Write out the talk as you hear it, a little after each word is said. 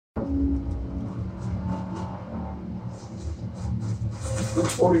Who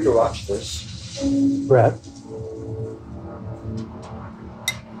told you to watch this? Brett.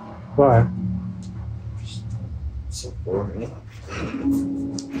 Why? So boring.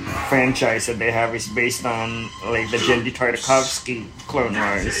 Franchise that they have is based on like the Genndy Tartakovsky Clone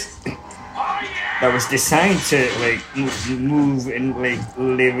Wars. That was designed to like move and like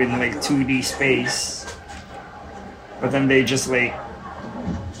live in like 2D space, but then they just like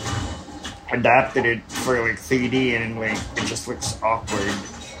adapted it for like 3D and like it just looks awkward.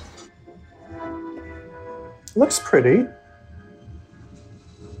 Looks pretty.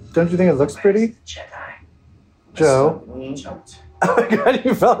 Don't you think it looks pretty? Joe? Oh my god,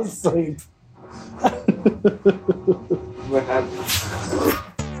 you fell asleep. What happened?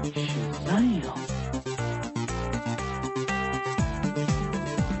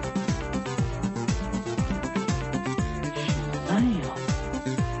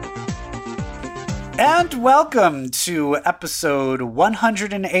 And welcome to episode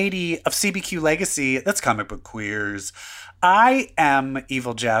 180 of CBQ Legacy. That's Comic Book Queers. I am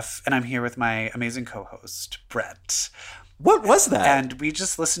Evil Jeff, and I'm here with my amazing co-host, Brett. What was that? And we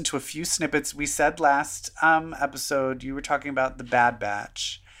just listened to a few snippets. We said last episode you were talking about The Bad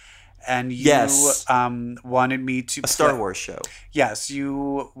Batch. And you yes. Wanted me to a Star Wars show. Yes,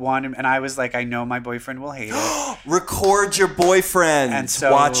 you wanted, and I was like, I know my boyfriend will hate it. Record your boyfriend and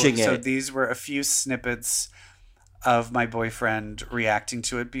so, watching it. So these were a few snippets of my boyfriend reacting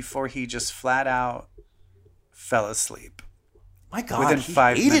to it before he just flat out fell asleep. My God, within he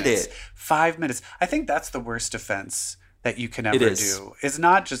 5 hated minutes. it. 5 minutes. I think that's the worst offense that you can ever do. It's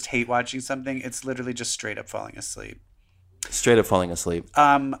not just hate watching something; it's literally just straight up falling asleep. Straight up falling asleep.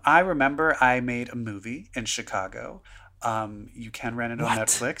 I remember I made a movie in Chicago. You can rent it on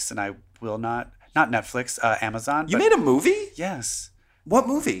Netflix, and I will not Netflix, Amazon. You made a movie? Yes. What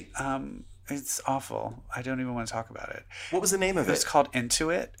movie? It's awful. I don't even want to talk about it. What was the name of it? It's called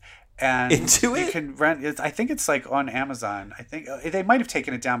Into It. And Into It? You can rent it. I think it's like on Amazon. I think they might have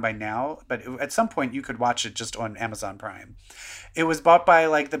taken it down by now, but at some point you could watch it just on Amazon Prime. It was bought by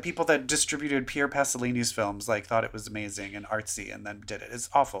like the people that distributed Pier Pasolini's films, like thought it was amazing and artsy, and then did it. It's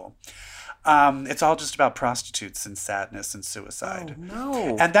awful. It's all just about prostitutes and sadness and suicide. Oh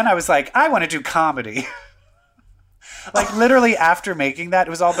no! And then I was like, I want to do comedy. Like literally after making that, it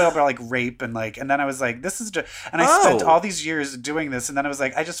was all about like rape and like, and then I was like, this is just, and I spent all these years doing this, and then I was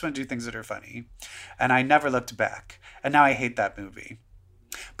like, I just want to do things that are funny, and I never looked back, and now I hate that movie.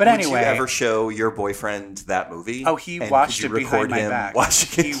 But anyway, did you ever show your boyfriend that movie? Oh, he watched it behind my back.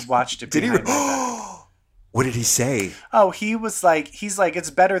 He watched it behind my back. What did he say? Oh, he's like, it's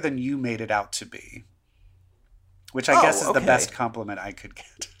better than you made it out to be, which I guess is the best compliment I could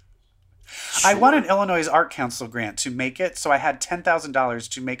get. Sure. I won an Illinois Art Council grant to make it, so I had $10,000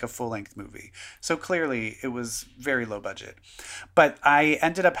 to make a full-length movie. So clearly, it was very low budget. But I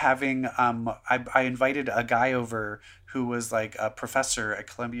ended up having, I invited a guy over who was like a professor at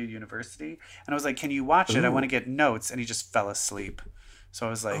Columbia University, and I was like, can you watch it? I want to get notes, and he just fell asleep. So I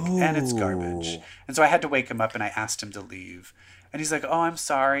was like, and it's garbage. And so I had to wake him up, and I asked him to leave. And he's like, oh, I'm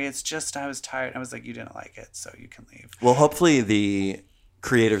sorry, it's just I was tired. And I was like, you didn't like it, so you can leave. Well, hopefully the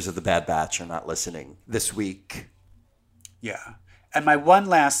creators of The Bad Batch are not listening this week. Yeah. And my one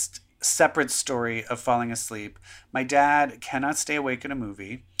last separate story of falling asleep. My dad cannot stay awake in a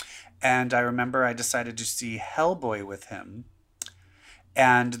movie. And I remember I decided to see Hellboy with him.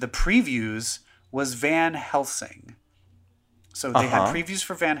 And the previews was Van Helsing. So they had previews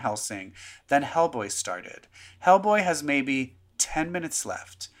for Van Helsing. Then Hellboy started. Hellboy has maybe 10 minutes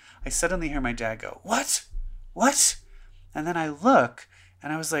left. I suddenly hear my dad go, "What? What?" And then I look.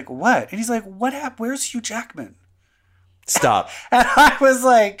 And I was like, what? And he's like, what happened? Where's Hugh Jackman? Stop. And I was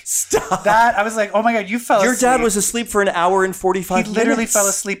like, stop. I was like, oh my God, you fell asleep. Your dad was asleep for an hour and 45 minutes. He literally fell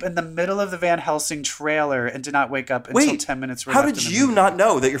asleep in the middle of the Van Helsing trailer and did not wake up until 10 minutes were left. How did you not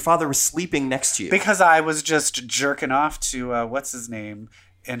know that your father was sleeping next to you? Because I was just jerking off to, what's his name,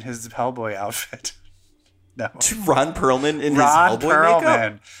 in his Hellboy outfit. No. To Ron Perlman in his Hellboy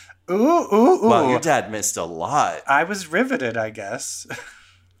makeup? Ooh. Well, your dad missed a lot. I was riveted, I guess.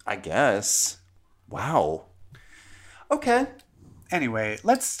 I guess. Wow. Okay. Anyway,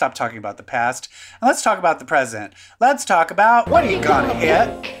 let's stop talking about the past and let's talk about the present. Let's talk about what are you gonna hit?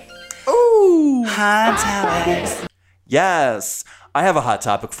 Ooh. Hot topics. Yes. I have a hot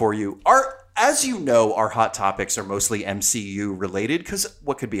topic for you. As you know, our hot topics are mostly MCU related because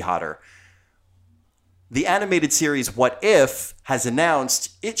what could be hotter? The animated series What If has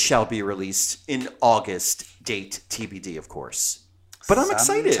announced it shall be released in August. Date TBD, of course. But I'm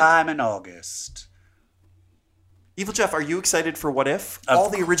excited. Sometime in August. Evil Jeff, are you excited for What If? Of All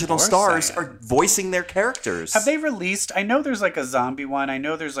the original course stars I are am. voicing their characters. Have they released? I know there's like a zombie one. I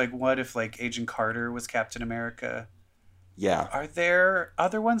know there's like what if like Agent Carter was Captain America. Yeah. Are there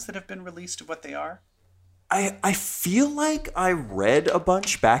other ones that have been released of what they are? I feel like I read a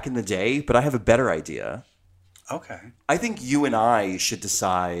bunch back in the day, but I have a better idea. Okay. I think you and I should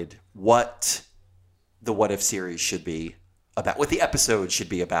decide what the What If series should be about, what the episode should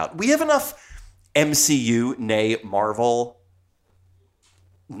be about. We have enough MCU, nay Marvel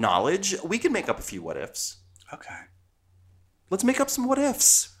knowledge. We can make up a few What Ifs. Okay. Let's make up some What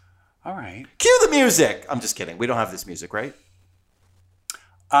Ifs. All right. Cue the music. I'm just kidding. We don't have this music, right?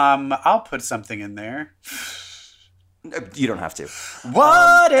 I'll put something in there. You don't have to.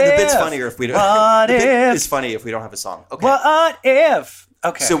 What if? The bit's funnier if we don't. What the bit if? is funny if we don't have a song. Okay. What if?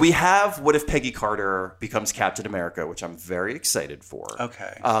 Okay. So we have What If Peggy Carter becomes Captain America, which I'm very excited for.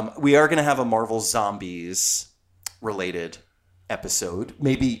 Okay. We are going to have a Marvel Zombies related episode,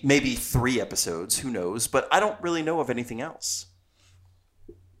 maybe 3 episodes. Who knows? But I don't really know of anything else.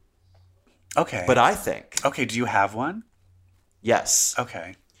 Okay. But I think Okay. Do you have one? yes,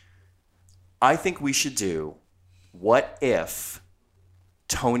 Okay. I think we should do What If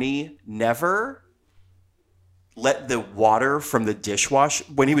Tony never let the water from the dishwash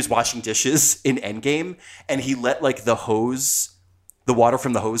when he was washing dishes in Endgame, and he let like the water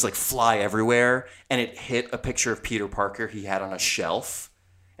from the hose like fly everywhere, and it hit a picture of Peter Parker he had on a shelf,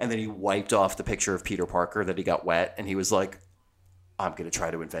 and then he wiped off the picture of Peter Parker that he got wet, and he was like, I'm going to try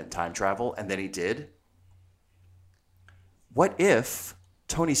to invent time travel, and then he did. What if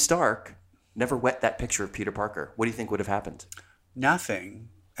Tony Stark never wet that picture of Peter Parker? What do you think would have happened? Nothing.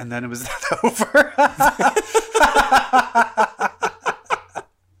 And then it was over.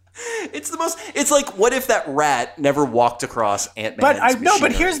 It's like, what if that rat never walked across Ant-Man's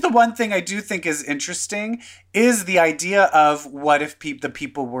But here's the one thing I do think is interesting is the idea of what if the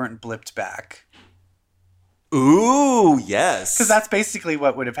people weren't blipped back. Ooh, yes. Because that's basically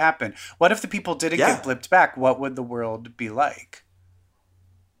what would have happened. What if the people didn't get blipped back? What would the world be like?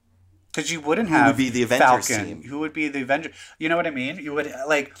 Because you wouldn't have would be the Avengers Falcon. team? Who would be the Avengers? You know what I mean? You would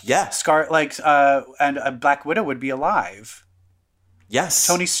like Yeah. and Black Widow would be alive. Yes.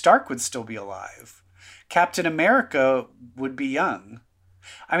 Tony Stark would still be alive. Captain America would be young.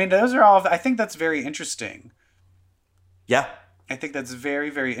 I mean, those are all. I think that's very interesting. Yeah. I think that's very,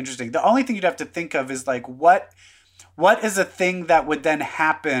 very interesting. The only thing you'd have to think of is like what is a thing that would then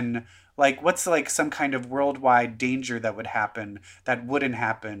happen. Like, what's like some kind of worldwide danger that would happen that wouldn't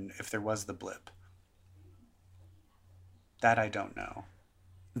happen if there was the blip? That I don't know.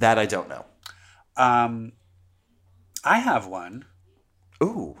 I have one.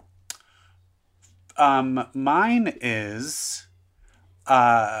 Ooh. Mine is,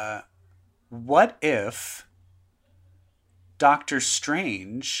 what if Doctor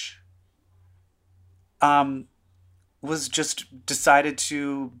Strange was just decided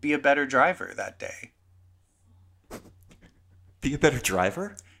to be a better driver that day? Be a better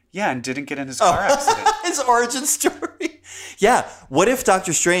driver? Yeah, and didn't get in his car accident. His origin story. Yeah. What if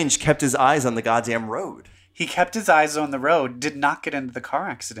Doctor Strange kept his eyes on the goddamn road? He kept his eyes on the road, did not get into the car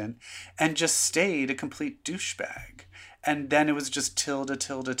accident, and just stayed a complete douchebag. And then it was just tilde.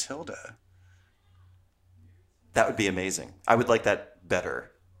 That would be amazing. I would like that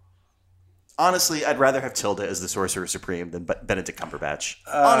better. Honestly, I'd rather have Tilda as the Sorcerer Supreme than Benedict Cumberbatch.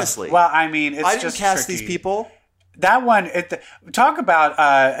 Honestly. Well, I mean, it's I didn't just cast tricky. these people. That one, talk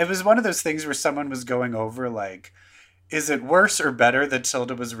about, it was one of those things where someone was going over, like, is it worse or better that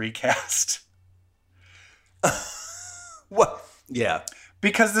Tilda was recast? What? Yeah.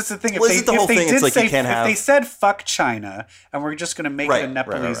 Because that's the thing. Well, isn't the whole thing, it's like you can't have... If they said fuck China and we're just going to make it a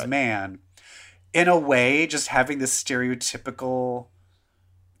Nepalese man, in a way, just having this stereotypical,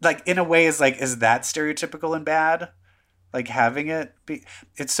 like, in a way is like, is that stereotypical and bad? Like, having it be,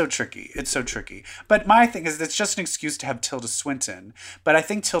 it's so tricky. It's so tricky. But my thing is, it's just an excuse to have Tilda Swinton. But I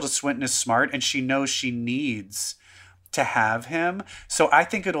think Tilda Swinton is smart and she knows she needs to have him. So I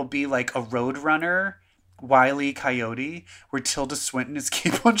think it'll be like a Roadrunner, Wile E. Coyote, where Tilda Swinton is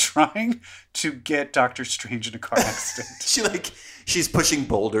keep on trying to get Doctor Strange in a car accident. She's pushing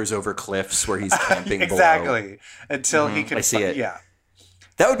boulders over cliffs where he's camping exactly. below. Until he can... I see it. Yeah.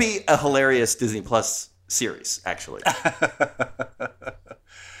 That would be a hilarious Disney Plus series, actually.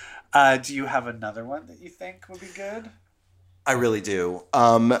 Do you have another one that you think would be good? I really do.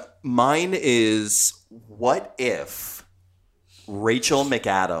 Mine is, what if Rachel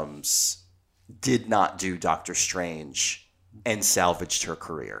McAdams did not do Doctor Strange and salvaged her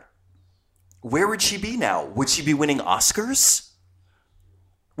career? Where would she be now? Would she be winning Oscars?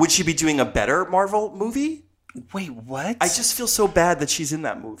 Would she be doing a better Marvel movie? Wait, what? I just feel so bad that she's in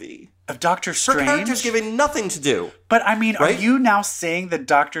that movie. Of Doctor Her Strange? character's given nothing to do. But I mean, right? Are you now saying that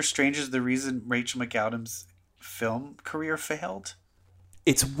Doctor Strange is the reason Rachel McAdams' film career failed?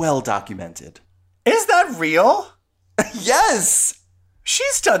 It's well documented. Is that real? Yes!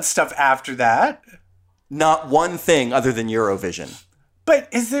 She's done stuff after that. Not one thing other than Eurovision. But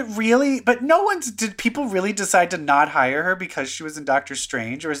is it really? But did people really decide to not hire her because she was in Doctor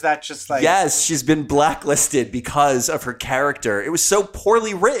Strange? Or is that just like... Yes, she's been blacklisted because of her character. It was so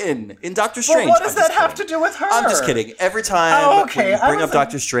poorly written in Doctor Strange. Well, what does that have to do with her? I'm just kidding. Every time when you bring up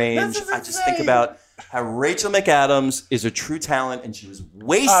Doctor Strange, I just think about how Rachel McAdams is a true talent and she was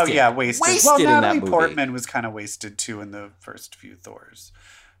wasted. Oh, yeah, wasted. Well, in that Natalie movie. Portman was kind of wasted, too, in the first few Thors.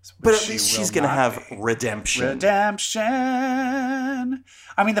 But at least she's going to have redemption. Redemption.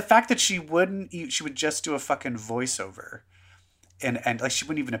 I mean, the fact that she would just do a fucking voiceover. And like, she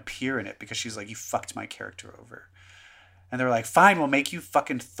wouldn't even appear in it because she's like, you fucked my character over. And they're like, fine, we'll make you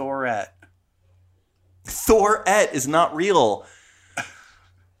fucking Thorette. Thorette is not real.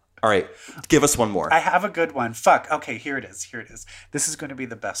 All right, give us one more. I have a good one. Fuck. Okay, here it is. This is going to be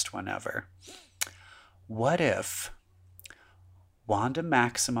the best one ever. What if Wanda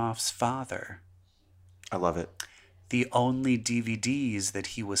Maximoff's father... I love it. The only DVDs that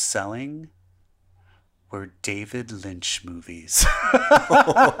he was selling were David Lynch movies.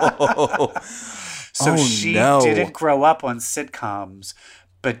 So she didn't grow up on sitcoms,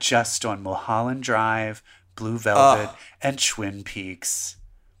 but just on Mulholland Drive, Blue Velvet, and Twin Peaks.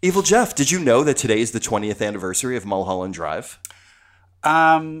 Evil Jeff, did you know that today is the 20th anniversary of Mulholland Drive?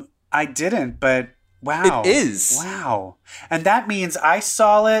 I didn't, but wow. It is. Wow. And that means I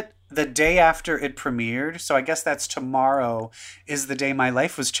saw it the day after it premiered. So I guess that's tomorrow is the day my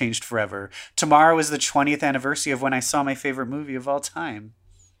life was changed forever. Tomorrow is the 20th anniversary of when I saw my favorite movie of all time.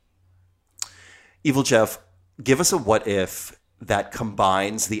 Evil Jeff, give us a what if that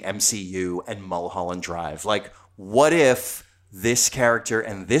combines the MCU and Mulholland Drive. Like, what if this character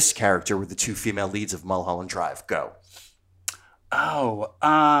and this character were the two female leads of Mulholland Drive? Go. Oh,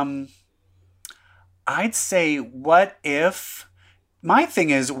 I'd say what if... My thing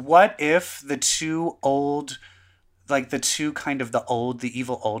is, what if the two old, like the two kind of the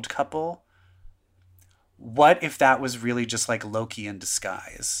evil old couple, what if that was really just like Loki in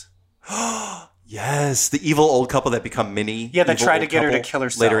disguise? Yes, the evil old couple that become mini. Yeah, that try to get her to kill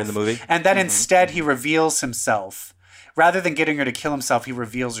herself. Later in the movie. And then instead he reveals himself. Rather than getting her to kill himself, he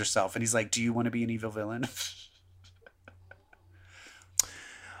reveals herself. And he's like, do you want to be an evil villain?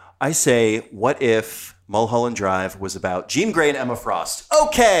 I say, what if Mulholland Drive was about Jean Grey and Emma Frost?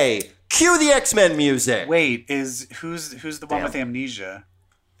 Okay, cue the X-Men music. Wait, who's the one with amnesia?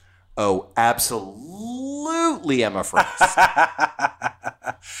 Oh, absolutely Emma Frost.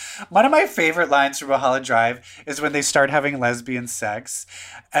 One of my favorite lines from Mulholland Drive is when they start having lesbian sex,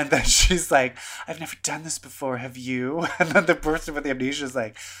 and then she's like, I've never done this before, have you? And then the person with the amnesia is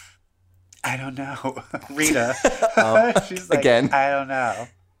like, I don't know. Rita. She's like, again. I don't know.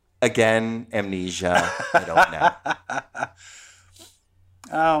 Again, amnesia. I don't know.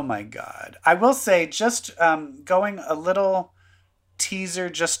 Oh my God. I will say, just going a little teaser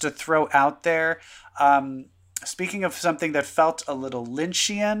just to throw out there. Speaking of something that felt a little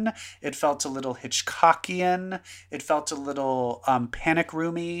Lynchian, it felt a little Hitchcockian, it felt a little panic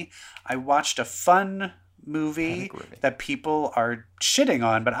roomy. I watched a fun movie that people are shitting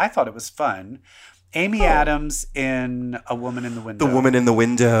on, but I thought it was fun. Amy Adams in A Woman in the Window. The Woman in the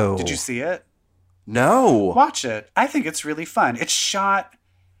Window. Did you see it? No. Watch it. I think it's really fun. It's shot.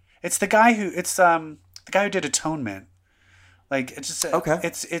 It's the guy who did Atonement. Like, it's just okay.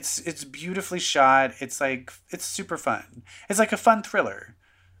 It's beautifully shot. It's super fun. It's like a fun thriller.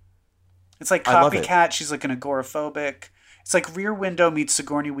 It's like Copycat. She's like an agoraphobic. It's like Rear Window meets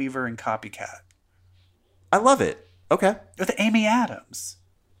Sigourney Weaver and Copycat. I love it. Okay. With Amy Adams.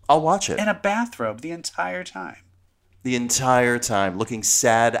 I'll watch it. In a bathrobe the entire time. The entire time, looking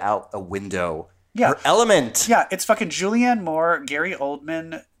sad out a window. Yeah. Her element. Yeah, it's fucking Julianne Moore, Gary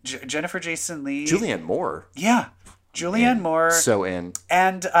Oldman, Jennifer Jason Leigh. Julianne Moore? Yeah. Julianne Moore. So in.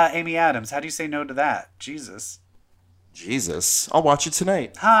 And Amy Adams. How do you say no to that? Jesus. I'll watch it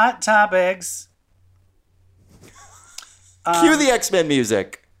tonight. Hot topics. Cue the X-Men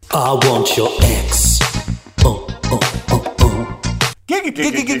music. I want your ex.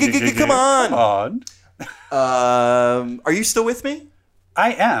 Come on. Are you still with me?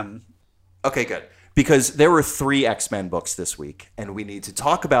 I am. Okay, good. Because there were 3 X-Men books this week, and we need to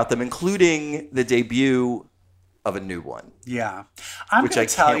talk about them, including the debut of a new one. Yeah. Which I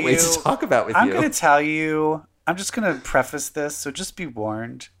can't wait to talk about with you. I'm going to tell you, I'm just going to preface this, so just be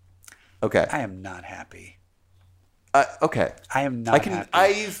warned. Okay. I am not happy. Okay. I am not happy.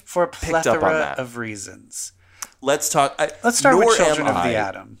 I've for a picked up on plethora that. of reasons. Let's talk. Let's start with nor Children am of the I.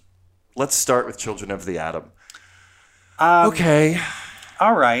 Atom. Let's start with Children of the Atom. Okay.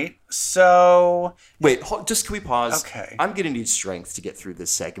 All right. So Wait, just can we pause? Okay. I'm going to need strength to get through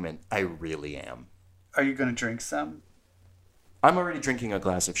this segment. I really am. are you going to drink some? I'm already drinking a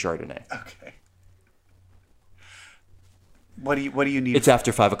glass of Chardonnay. Okay. What do you need? It's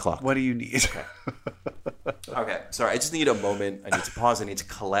after 5 o'clock. What do you need? Okay. Sorry, I just need a moment. I need to pause. I need to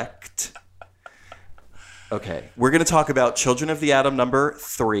collect. Okay. We're going to talk about Children of the Atom number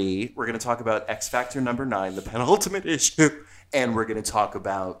 3. We're going to talk about X Factor number 9, the penultimate issue. And we're going to talk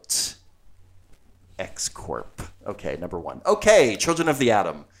about X Corp. Okay, number 1. Okay, Children of the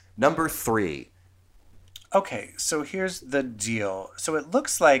Atom number 3. Okay, so here's the deal. So it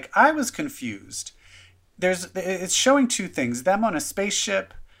looks like I was confused. It's showing two things: them on a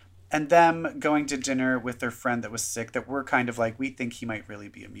spaceship, and them going to dinner with their friend that was sick. That we're kind of like, we think he might really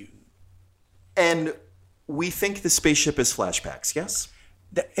be a mutant. And we think the spaceship is flashbacks, yes?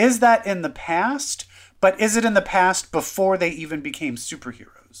 Is that in the past? But is it in the past before they even became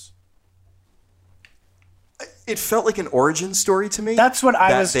superheroes? It felt like an origin story to me. That's what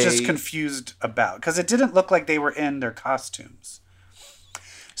I was just confused about, because it didn't look like they were in their costumes.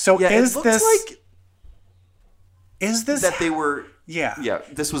 So yeah, is it looks this like is this that they were? Yeah. Yeah,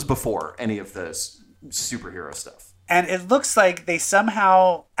 this was before any of the superhero stuff. And it looks like they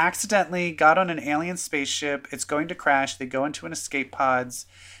somehow accidentally got on an alien spaceship. It's going to crash. They go into an escape pods.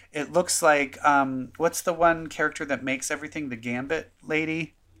 It looks like what's the one character that makes everything? The Gambit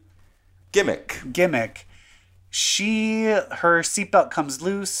lady? Gimmick. Her seatbelt comes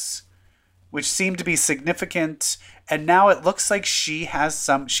loose, which seemed to be significant. And now it looks like she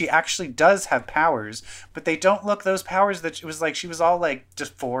actually does have powers, but they don't look those powers that it was like she was all like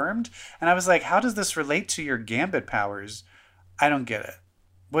deformed. And I was like, how does this relate to your Gambit powers? I don't get it.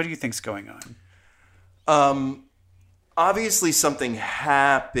 What do you think's going on? Obviously something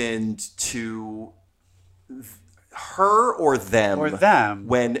happened to her or them.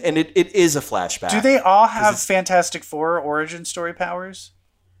 And it is a flashback. Do they all have Fantastic Four origin story powers?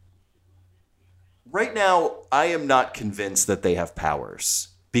 Right now, I am not convinced that they have powers,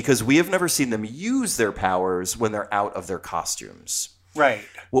 because we have never seen them use their powers when they're out of their costumes. Right.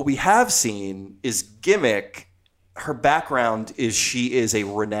 What we have seen is Gimmick. Her background is she is a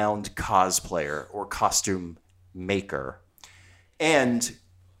renowned cosplayer or costume maker. And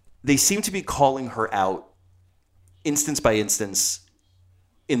they seem to be calling her out instance by instance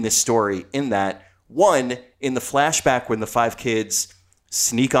in this story, in that, one, in the flashback when the 5 kids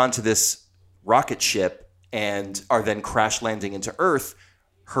sneak onto this rocket ship and are then crash landing into Earth,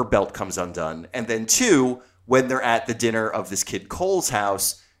 her belt comes undone. And then 2, when they're at the dinner of this kid Cole's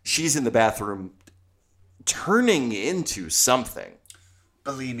house, she's in the bathroom turning into something.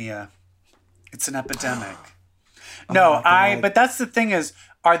 Bulimia. It's an epidemic. But that's the thing is,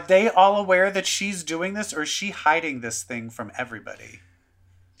 are they all aware that she's doing this, or is she hiding this thing from everybody?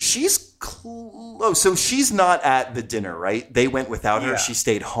 She's close. So she's not at the dinner, right? They went without her. Yeah. She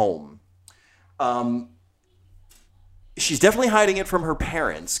stayed home. She's definitely hiding it from her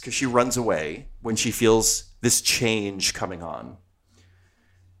parents because she runs away when she feels this change coming on.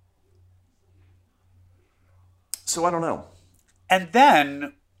 So I don't know. And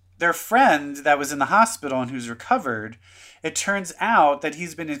then their friend that was in the hospital and who's recovered, it turns out that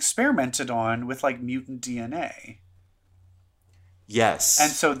he's been experimented on with like mutant DNA. Yes.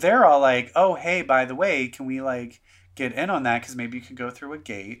 And so they're all like, oh, hey, by the way, can we like get in on that? Because maybe you can go through a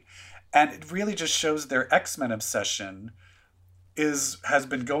gate. And it really just shows their X-Men obsession has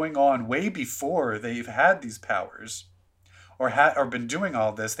been going on way before they've had these powers or been doing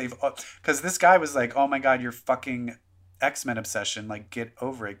all this. Because this guy was like, oh my God, your fucking X-Men obsession. Like, get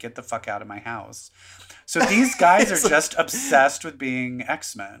over it. Get the fuck out of my house. So these guys are just obsessed with being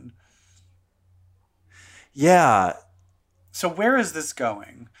X-Men. Yeah. So where is this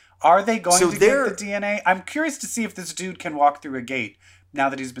going? Are they going to get the DNA? I'm curious to see if this dude can walk through a gate now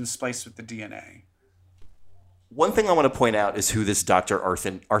that he's been spliced with the DNA. One thing I want to point out is who this Dr.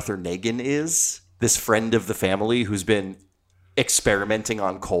 Arthur Nagin is. This friend of the family who's been experimenting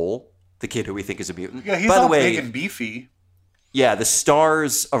on Cole, the kid who we think is a mutant. Yeah, he's all big and beefy. Yeah, the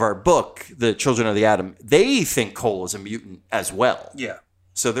stars of our book, the Children of the Atom, they think Cole is a mutant as well. Yeah.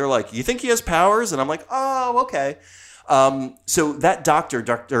 So they're like, you think he has powers? And I'm like, oh, okay. So that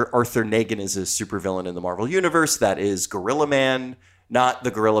Dr. Arthur Nagin is a supervillain in the Marvel Universe. That is Gorilla Man, not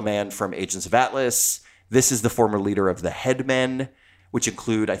the Gorilla Man from Agents of Atlas. This is the former leader of the Headmen, which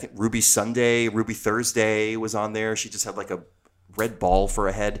include, I think, Ruby Sunday. Ruby Thursday was on there. She just had like a red ball for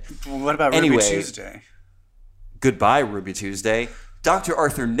a head. What about Ruby Tuesday? Goodbye, Ruby Tuesday. Dr.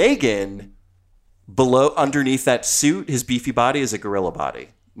 Arthur Nagin, underneath that suit, his beefy body is a gorilla body,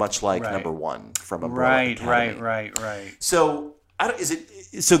 much like number 1 from Umbrella Academy. Right. So, this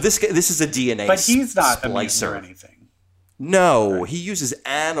is a DNA but he's not splicer. A mutant or anything. No, he uses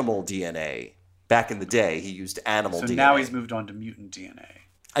animal DNA. Back in the day, he used animal DNA. So now he's moved on to mutant DNA.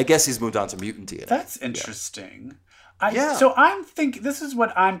 I guess he's moved on to mutant DNA. That's interesting. Yeah. So I'm thinking, this is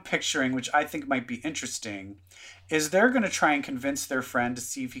what I'm picturing, which I think might be interesting, is they're going to try and convince their friend to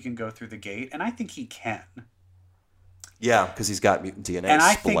see if he can go through the gate, and I think he can. Yeah, because he's got mutant DNA. And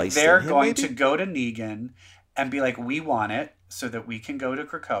I think they're going to go to Negan and be like, we want it so that we can go to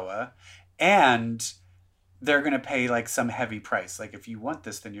Krakoa, and they're going to pay like some heavy price. Like, if you want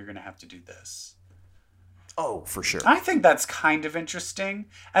this, then you're going to have to do this. Oh, for sure. I think that's kind of interesting.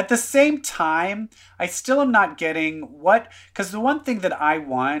 At the same time, I still am not getting because the one thing that I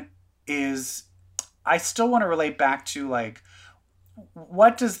want is I still want to relate back to like,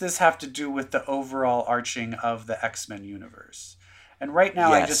 what does this have to do with the overall arching of the X-Men universe? And right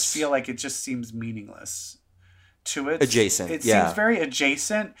now, I just feel like it just seems meaningless to it. Adjacent. It seems very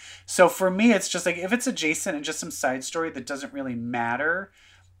adjacent. So for me, it's just like, if it's adjacent and just some side story that doesn't really matter,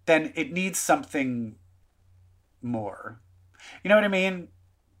 then it needs something more. You know what I mean?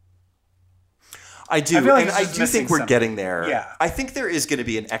 I do. Like, and I do think we're getting there. Yeah. I think there is going to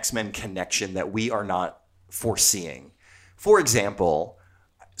be an X-Men connection that we are not foreseeing. For example,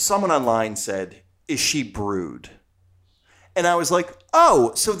 someone online said, is she Brood? And I was like,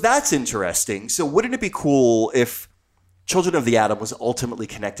 oh, so that's interesting. So wouldn't it be cool if Children of the Atom was ultimately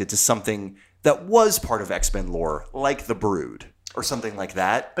connected to something that was part of X-Men lore, like the Brood? Or something like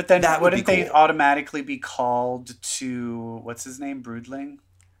that. But then that wouldn't would be they cool. automatically be called to, what's his name? Broodling?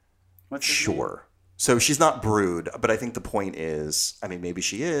 What's his name? Sure. So she's not Brood, but I think the point is, I mean, maybe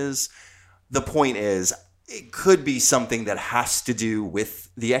she is. The point is, it could be something that has to do with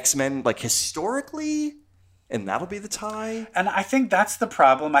the X-Men, like historically, and that'll be the tie. And I think that's the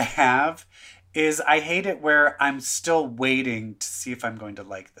problem I have, is I hate it where I'm still waiting to see if I'm going to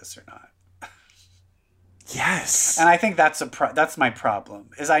like this or not. Yes. And I think that's that's my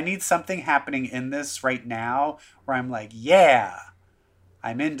problem, is I need something happening in this right now where I'm like, yeah,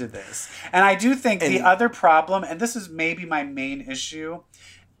 I'm into this. And I do think the other problem, and this is maybe my main issue,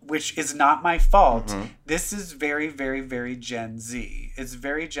 which is not my fault, this is very, very, very Gen Z. It's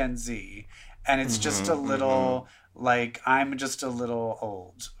very Gen Z. And it's just a little, like, I'm just a little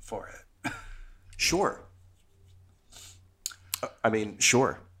old for it. Sure. I mean,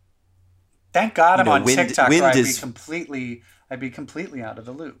 sure. Thank God I'm on Wind TikTok, or I'd is- be completely out of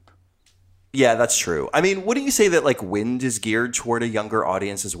the loop. Yeah, that's true. I mean, wouldn't you say that like Wind is geared toward a younger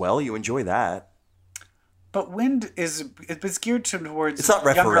audience as well? You enjoy that. But Wind it's geared towards It's not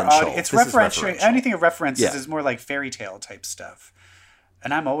younger referential. It's This is referential. referential. Anything it references Yeah. is more like fairy tale type stuff.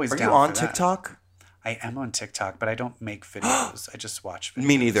 And I'm always Are down you on for that. TikTok? I am on TikTok, but I don't make videos. I just watch videos.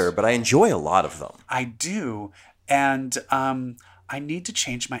 Me neither, but I enjoy a lot of them. I do. And I need to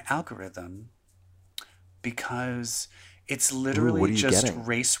change my algorithm because it's literally what are you just getting?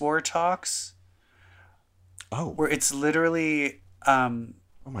 race war talks. Oh. Where it's literally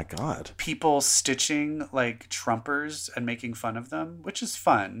Oh my God. people stitching like Trumpers and making fun of them, which is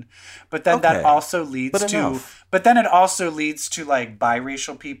fun. But then that also leads But to enough. but then it also leads to like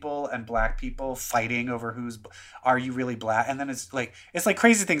biracial people and black people fighting over are you really black? And then it's like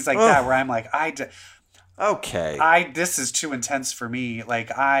crazy things like that where I'm like, Okay. this is too intense for me.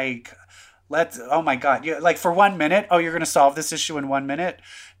 Like oh my God. Like for 1 minute, you're going to solve this issue in 1 minute?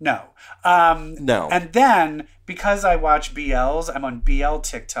 No. No. And then because I watch BLs, I'm on BL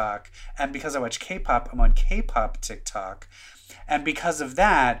TikTok. And because I watch K-pop, I'm on K-pop TikTok. And because of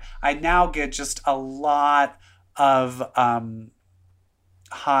that, I now get just a lot of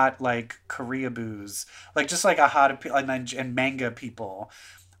hot like Korea boos. Like just like a hot and manga people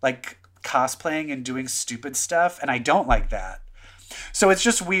like cosplaying and doing stupid stuff. And I don't like that. So it's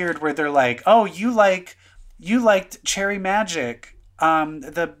just weird where they're like, oh, you liked Cherry Magic,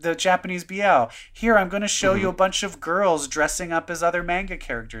 the Japanese BL. Here, I'm going to show you a bunch of girls dressing up as other manga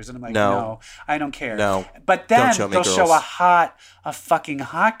characters. And I'm like, no I don't care. No. But then Don't show me they'll girls. show a fucking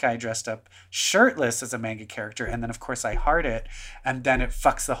hot guy dressed up shirtless as a manga character. And then, of course, I heart it. And then it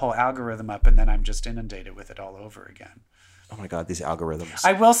fucks the whole algorithm up. And then I'm just inundated with it all over again. Oh my God, these algorithms.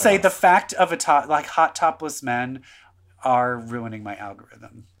 I will say the fact of hot topless men are ruining my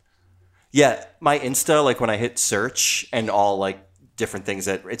algorithm. Yeah, my Insta, like when I hit search and all like different things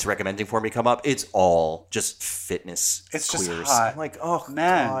that it's recommending for me come up, it's all just fitness. It's queers. just hot. I'm like, oh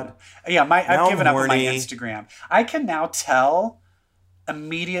Man. God. Yeah, Now I've given I'm up on my horny. Instagram. I can now tell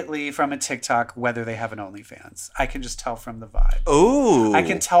immediately from a TikTok whether they have an OnlyFans. I can just tell from the vibe. Oh. I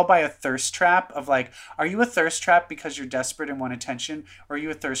can tell by a thirst trap of like, are you a thirst trap because you're desperate and want attention? Or are you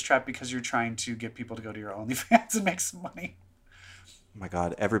a thirst trap because you're trying to get people to go to your OnlyFans and make some money? Oh my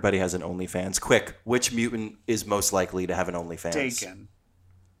God, everybody has an OnlyFans. Quick, which mutant is most likely to have an OnlyFans? Dakin.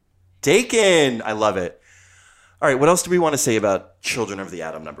 Dakin! I love it. All right, what else do we want to say about Children of the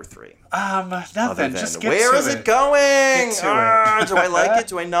Atom number 3? Nothing. Just get where to is it going? Get to it. Do I like it?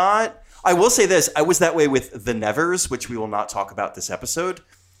 Do I not? I will say this. I was that way with The Nevers, which we will not talk about this episode.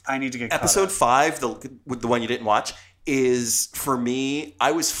 I need to get Episode 5, the one you didn't watch, is, for me,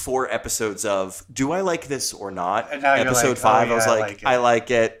 I was 4 episodes of, do I like this or not? And now you're Episode like, 5, yeah, I was like, I like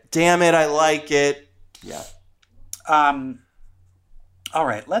it. Damn it, I like it. Yeah. All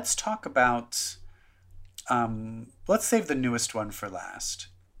right, let's talk about... let's save the newest one for last.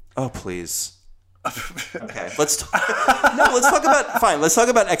 Oh, please. Okay, let's talk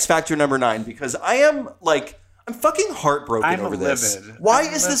about X Factor number 9, because I'm fucking heartbroken over this. Why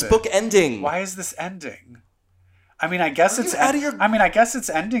is this book ending? Why is this ending? I mean, I guess it's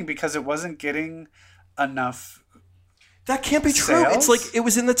ending because it wasn't getting enough. That can't be true. Sales? It's like it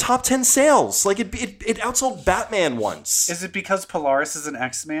was in the top 10 sales. Like it outsold Batman once. Is it because Polaris is an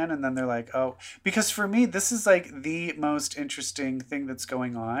X-Man and then they're like, oh, because for me, this is like the most interesting thing that's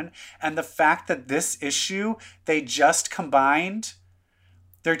going on. And the fact that this issue, they just combined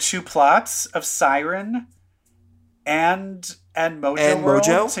their 2 plots of Siren and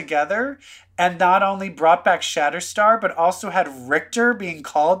Mojo together, and not only brought back Shatterstar, but also had Richter being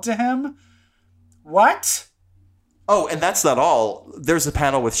called to him. What? Oh, and that's not all. There's a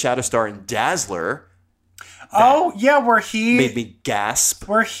panel with Shatterstar and Dazzler. Oh, yeah, where he... made me gasp.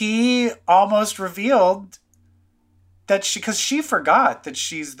 Where he almost revealed that because she forgot that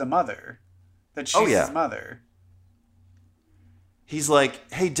she's the mother. That she's his mother. He's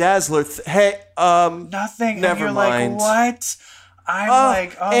like, hey, Dazzler, nothing. Never and you're mind. Like, what?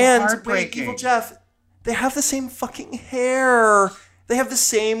 I'm and heartbreaking. Wait, Evil Jeff, they have the same fucking hair. They have the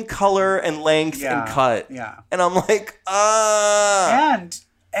same color and length and cut. Yeah. And I'm like,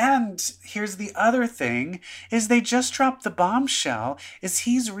 And here's the other thing, is they just dropped the bombshell, is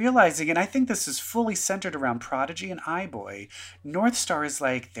he's realizing, and I think this is fully centered around Prodigy and Eye-Boy, Northstar is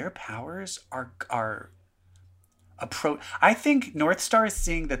like, their powers are I think Northstar is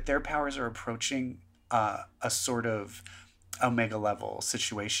seeing that their powers are approaching a sort of Omega level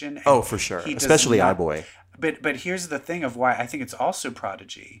situation. Oh, for sure. Especially Eye-Boy. But here's the thing of why I think it's also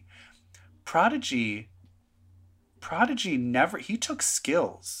Prodigy. Prodigy never... He took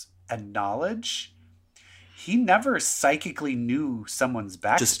skills and knowledge. He never psychically knew someone's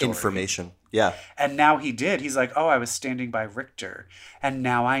backstory. Just information. Yeah. And now he did. He's like, oh, I was standing by Richter. And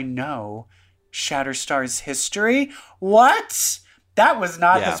now I know Shatterstar's history. What? That was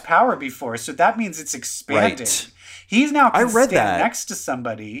not his power before. So that means it's expanding. Right. He's now can stand next to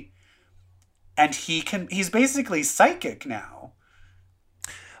somebody... And he's basically psychic now.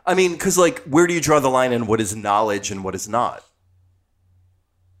 I mean, because, like, where do you draw the line in what is knowledge and what is not?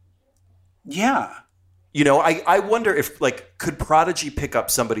 Yeah. You know, I wonder if, like, could Prodigy pick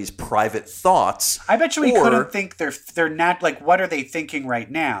up somebody's private thoughts? I bet you he couldn't think they're not, like, what are they thinking right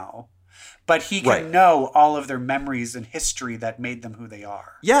now? But he can know all of their memories and history that made them who they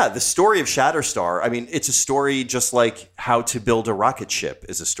are. Yeah, the story of Shatterstar, I mean, it's a story just like how to build a rocket ship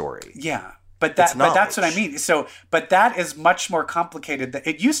is a story. Yeah. But that's what I mean. So, but that is much more complicated.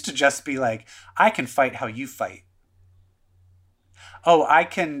 It used to just be like, I can fight how you fight. Oh, I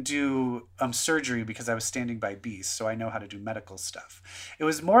can do surgery because I was standing by Beast, so I know how to do medical stuff. It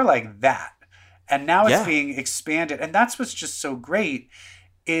was more like that. And now it's being expanded. And that's what's just so great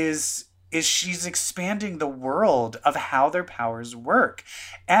is she's expanding the world of how their powers work.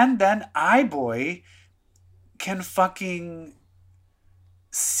 And then Eye-Boy can fucking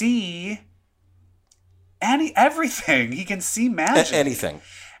see... everything. He can see magic.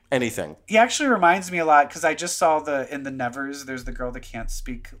 Anything. He actually reminds me a lot because I just saw in the Nevers, there's the girl that can't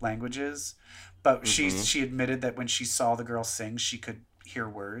speak languages, but she admitted that when she saw the girl sing, she could hear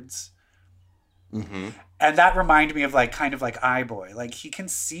words. Mm-hmm. And that reminded me of kind of like Eye-Boy. Like he can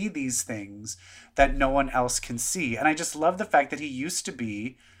see these things that no one else can see. And I just love the fact that he used to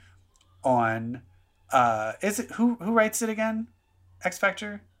be on, is it, who writes it again? X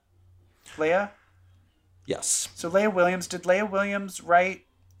Factor? Leia? Yes. So did Leia Williams write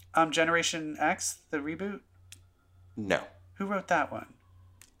Generation X, the reboot? No. Who wrote that one?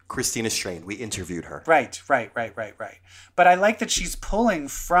 Christina Strain. We interviewed her. Right. But I like that she's pulling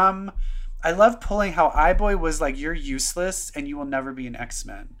from... I love pulling how Eye-Boy was like, you're useless and you will never be an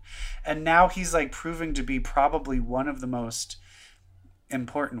X-Men. And now he's like proving to be probably one of the most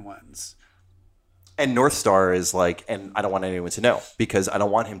important ones. And North Star is like, and I don't want anyone to know because I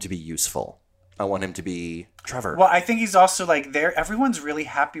don't want him to be useful. I want him to be Trevor. Well, I think he's also like there. Everyone's really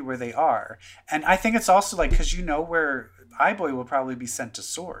happy where they are. And I think it's also like, because you know where iBoy will probably be sent to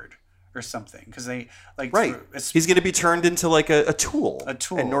Sword or something. Because they like, right. He's going to be turned into like a tool. A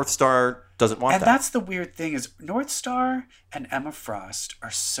tool. And North Star doesn't want that. And that's the weird thing is North Star and Emma Frost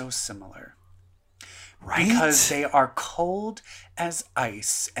are so similar. Right? Because they are cold as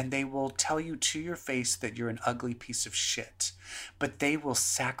ice and they will tell you to your face that you're an ugly piece of shit. But they will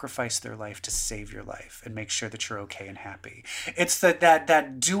sacrifice their life to save your life and make sure that you're okay and happy. It's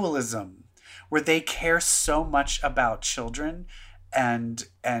that dualism where they care so much about children and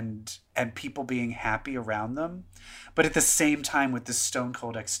people being happy around them, but at the same time with this stone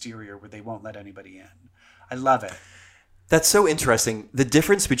cold exterior where they won't let anybody in. I love it. That's so interesting. The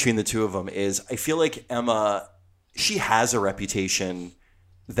difference between the two of them is I feel like Emma, she has a reputation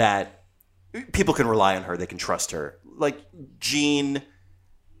that people can rely on her. They can trust her. Like Jean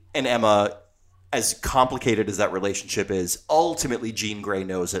and Emma, as complicated as that relationship is, ultimately Jean Grey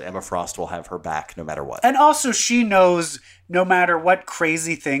knows that Emma Frost will have her back no matter what. And also she knows no matter what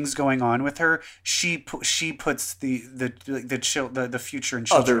crazy things going on with her, she puts the future and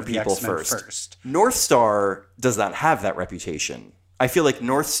children other of the people X-Men first. North Star does not have that reputation. I feel like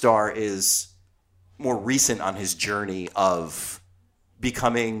North Star is more recent on his journey of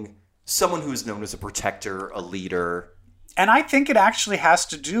becoming someone who's known as a protector, a leader. And I think it actually has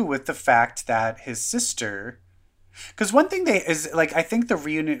to do with the fact that his sister, because one thing is like, I think the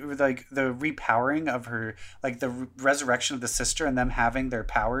reunion, like the repowering of her, like the resurrection of the sister and them having their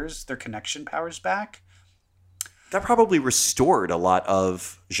powers, their connection powers back. That probably restored a lot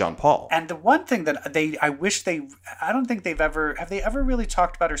of Jean-Paul. And the one thing that I don't think have they ever really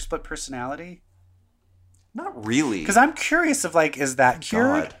talked about her split personality? Not really. Because I'm curious of like, is that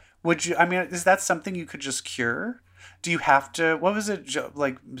cured? God. Would you, I mean, is that something you could just cure? Do you have to, what was it,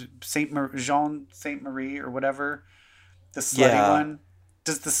 like Jean Saint Marie or whatever? The slutty one?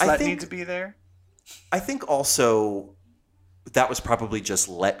 Does the slut need to be there? I think also that was probably just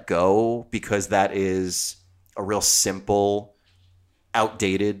let go because that is a real simple,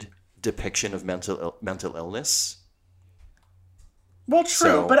 outdated depiction of mental illness. Well,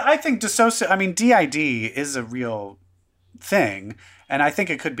 true, but I think DID is a real thing. And I think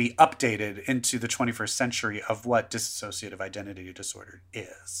it could be updated into the 21st century of what dissociative identity disorder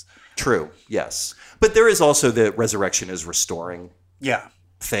is. True, yes. But there is also the resurrection is restoring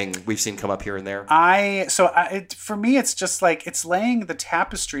thing we've seen come up here and there. For me, it's just like it's laying the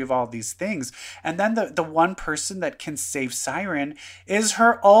tapestry of all these things. And then the one person that can save Siren is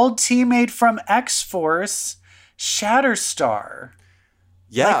her old teammate from X-Force, Shatterstar.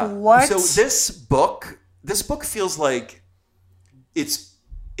 Yeah. Like, what? So this book feels like it's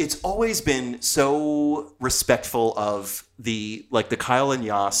always been so respectful of the Kyle and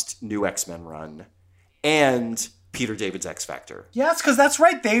Yost new X-Men run and Peter David's X Factor. Yes, because that's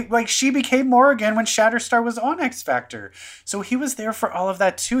right. She became Morrigan when Shatterstar was on X Factor. So he was there for all of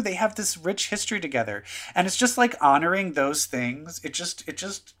that too. They have this rich history together. And it's just like honoring those things. It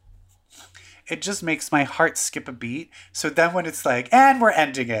just makes my heart skip a beat. So then when it's like, and we're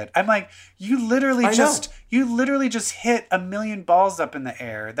ending it, I'm like, you literally just hit a million balls up in the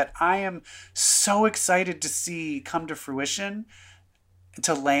air that I am so excited to see come to fruition,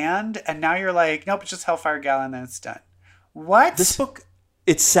 to land. And now you're like, nope, it's just Hellfire Gala and then it's done. What? This book,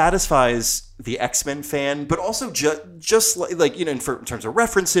 it satisfies the X-Men fan, but also just like in terms of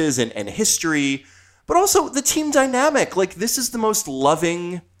references and history, but also the team dynamic. Like, this is the most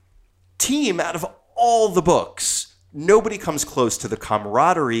loving team out of all the books. Nobody comes close to the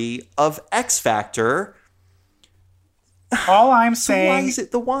camaraderie of X Factor. All I'm saying why is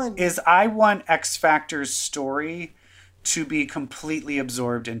it the one? Is I want X Factor's story to be completely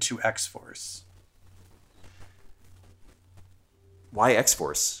absorbed into X-Force. Why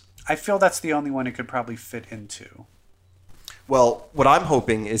X-Force? I feel that's the only one it could probably fit into. Well, what I'm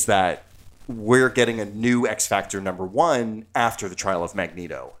hoping is that we're getting a new X Factor #1 after the trial of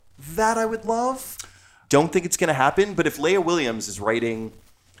Magneto. That I would love. Don't think it's going to happen, but if Leah Williams is writing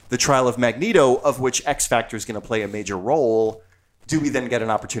the trial of Magneto, of which X Factor is going to play a major role, do we then get an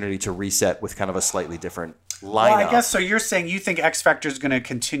opportunity to reset with kind of a slightly different lineup? Well, I guess so. You're saying you think X Factor is going to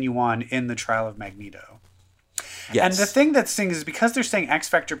continue on in the trial of Magneto. Yes. And the thing that's saying is because they're saying X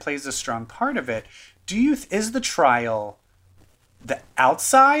Factor plays a strong part of it, is the trial the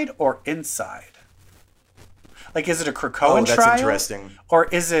outside or inside? Like, is it a Krakoan trial? That's interesting. Or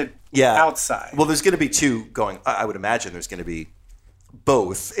is it outside? Well, there's going to be two going. I would imagine there's going to be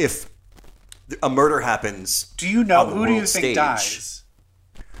both. If a murder happens, do you know who do you think dies?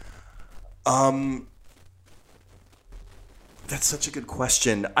 That's such a good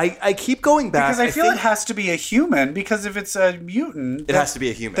question. I keep going back. Because I feel it has to be a human, because if it's a mutant... It has to be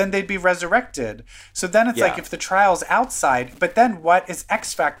a human. Then they'd be resurrected. So then it's Yeah. like if the trial's outside, but then what is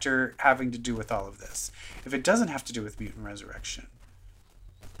X Factor having to do with all of this? If it doesn't have to do with mutant resurrection.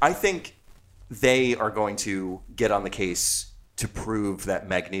 I think they are going to get on the case to prove that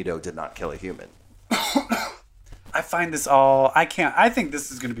Magneto did not kill a human. I find this all... I think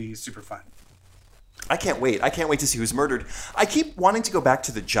this is going to be super fun. I can't wait. I can't wait to see who's murdered. I keep wanting to go back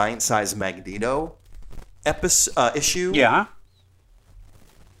to the giant-size Magneto issue. Yeah.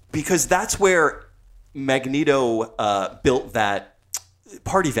 Because that's where Magneto built that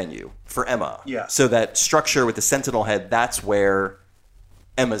party venue for Emma. Yeah. So that structure with the Sentinel head, that's where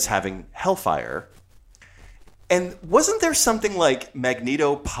Emma's having Hellfire. And wasn't there something like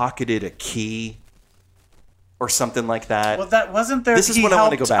Magneto pocketed a key or something like that? Well, that wasn't there... This is what I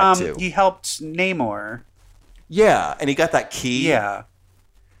want to go back to. He helped Namor. Yeah, and he got that key. Yeah.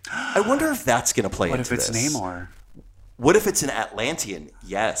 I wonder if that's going to play What into if it's this. Namor? What if it's an Atlantean?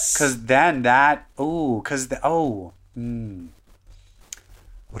 Yes. Because then that... What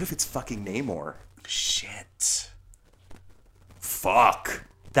if it's fucking Namor? Shit. Fuck.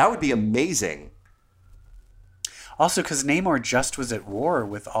 That would be amazing. Also, because Namor just was at war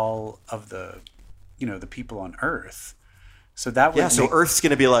with all of the, the people on Earth. So that would Yeah, so Earth's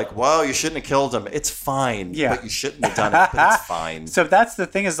going to be like, well, you shouldn't have killed him. It's fine. Yeah. But you shouldn't have done it, but it's fine. So that's the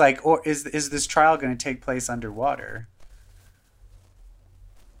thing, is like, or is this trial going to take place underwater?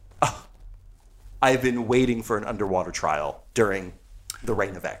 I've been waiting for an underwater trial during the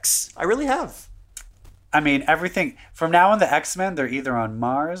Reign of X. I really have. I mean, everything from now on, the X-Men, they're either on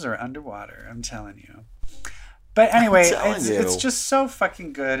Mars or underwater. I'm telling you. But anyway, it's just so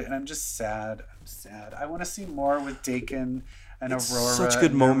fucking good, and I'm just sad. I'm sad. I want to see more with Dakin and Aurora. Such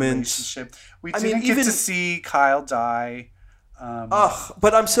good and their moments. relationship. We didn't get to see Kyle die.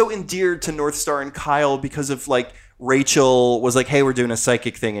 But I'm so endeared to North Star and Kyle because of like Rachel was like, "Hey, we're doing a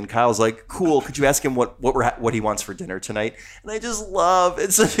psychic thing," and Kyle's like, "Cool. Could you ask him what he wants for dinner tonight?" And I just love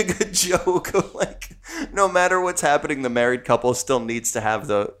it's such a good joke of like, no matter what's happening, the married couple still needs to have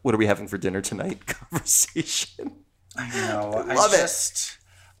the "What are we having for dinner tonight?" conversation. I know. I love it.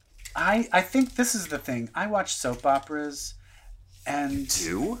 I think this is the thing. I watch soap operas, and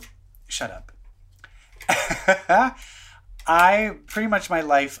shut up. I pretty much my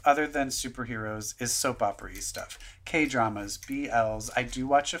life, other than superheroes, is soap opera-y stuff. K-dramas, BLs. I do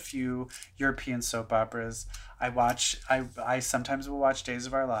watch a few European soap operas. I sometimes will watch Days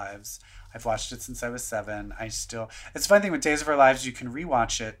of Our Lives. I've watched it since I was 7. It's a fun thing with Days of Our Lives, you can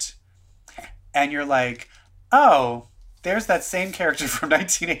rewatch it and you're like, oh, there's that same character from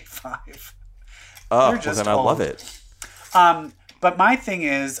 1985. Oh, well, then I love it. But my thing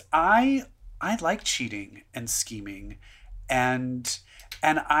is, I like cheating and scheming. And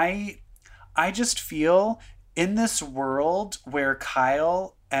I just feel in this world where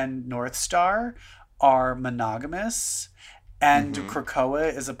Kyle and North Star are monogamous and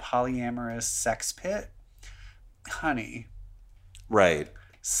Krakoa is a polyamorous sex pit, honey. Right.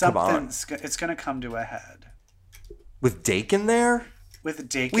 It's going to come to a head. With Dakin there? With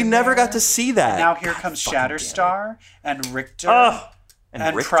Dakin we never there, got to see that. And now here comes Shatterstar and Richter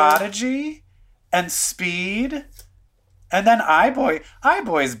and Richter? Prodigy and Speed. And then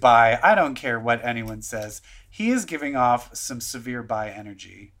Eyeboy's bi. I don't care what anyone says. He is giving off some severe bi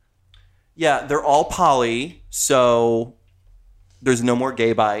energy. Yeah, they're all poly, so there's no more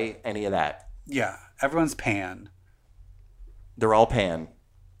gay bi, any of that. Yeah, everyone's pan. They're all pan.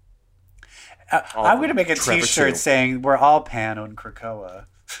 I'm going to make a t-shirt saying we're all pan on Krakoa.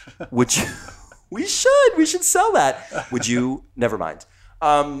 Which we should sell that. Would you? Never mind.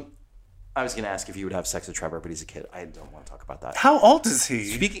 I was going to ask if you would have sex with Trevor, but he's a kid. I don't want to talk about that. How old is he?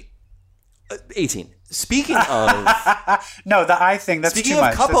 Speaking 18. Speaking of no, the eye thing, that's speaking too of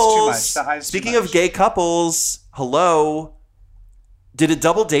much. couples, That's too much. speaking of gay couples, hello. Did a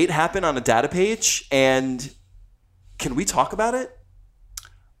double date happen on a data page? And can we talk about it?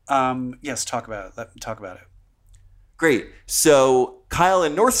 Yes, talk about it. Let me talk about it. Great. So Kyle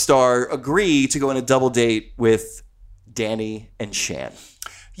and North Star agree to go on a double date with Danny and Shan.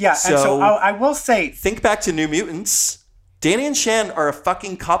 Yeah, and so I will say... Think back to New Mutants. Danny and Shan are a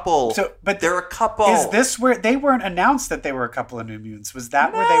fucking couple. But they're a couple. Is this where... They weren't announced that they were a couple of New Mutants. Was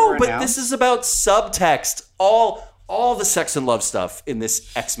that where they were announced? No, but this is about subtext. All the sex and love stuff in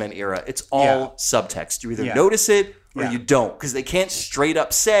this X-Men era, it's all subtext. You either notice it or you don't. Because they can't straight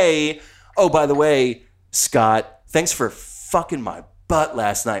up say, oh, by the way, Scott, thanks for fucking my butt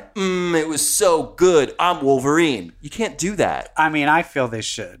last night. It was so good. I'm Wolverine. You can't do that. I mean, I feel they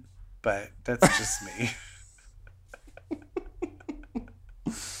should. but that's just me.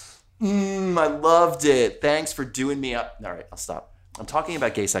 I loved it. Thanks for doing me up. All right, I'll stop. I'm talking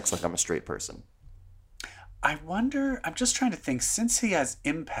about gay sex like I'm a straight person. I wonder, I'm just trying to think, since he has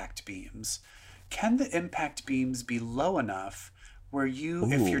impact beams, can the impact beams be low enough where you,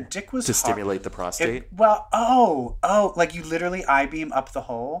 if your dick was to hard, stimulate the prostate? Like you literally I-beam up the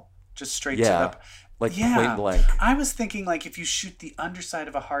hole, just straight to the... Like point blank. I was thinking like if you shoot the underside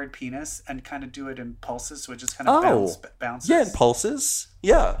of a hard penis and kind of do it in pulses, so it just kind of bounces. Yeah, in pulses.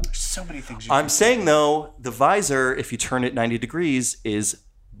 Yeah. There's so many things you I'm can saying do. though, the visor, if you turn it 90 degrees, is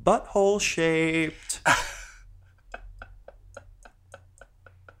butthole shaped.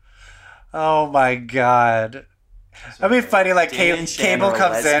 Oh my god. That'd be funny, like Cable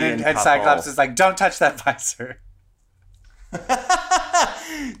comes in and Cyclops is like, don't touch that visor.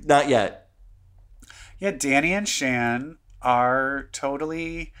 Not yet. Yeah, Danny and Shan are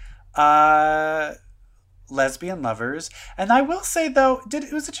totally lesbian lovers. And I will say, though,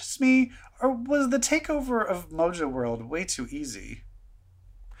 was it just me, or was the takeover of Mojo World way too easy?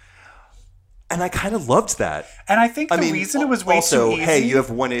 And I kind of loved that. And I think the reason it was way too easy... hey, you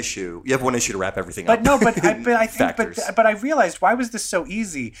have one issue. You have one issue to wrap everything up. But I realized, why was this so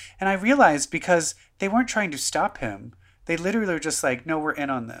easy? And I realized because they weren't trying to stop him. They literally were just like, no, we're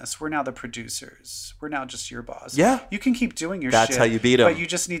in on this. We're now the producers. We're now just your boss. Yeah. You can keep doing your shit. That's how you beat them. But you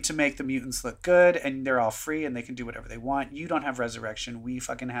just need to make the mutants look good, and they're all free, and they can do whatever they want. You don't have resurrection. We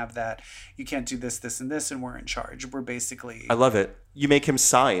fucking have that. You can't do this, this, and this, and we're in charge. We're basically... I love it. You make him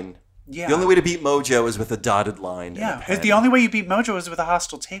sign. Yeah. The only way to beat Mojo is with a dotted line. Yeah. The only way you beat Mojo is with a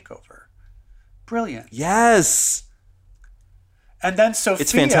hostile takeover. Brilliant. Yes. And then Sophia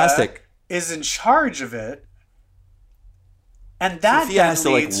it's fantastic. Is in charge of it. And that Sophia has to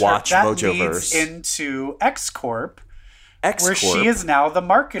watch leads Mojoverse into X Corp, where she is now the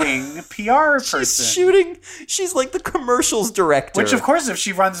marketing PR person. She's like the commercials director. Which, of course, if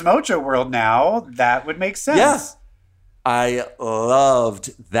she runs Mojo World now, that would make sense. Yeah. I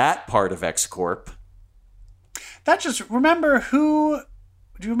loved that part of X Corp. Do you remember who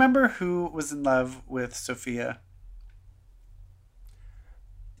was in love with Sophia?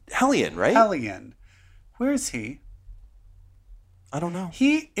 Hellion, right? Hellion. Where is he? I don't know.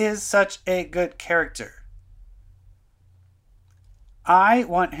 He is such a good character. I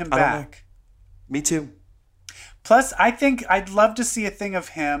want him back. Me too. Plus, I think I'd love to see a thing of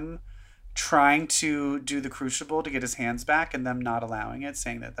him trying to do the Crucible to get his hands back and them not allowing it,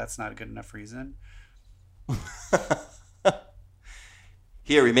 saying that that's not a good enough reason.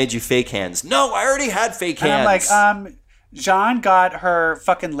 Here, we made you fake hands. No, I already had fake hands. And I'm like, Jean got her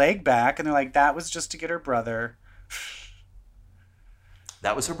fucking leg back, and they're like, that was just to get her brother.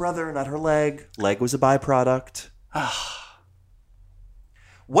 That was her brother, not her leg. Leg was a byproduct.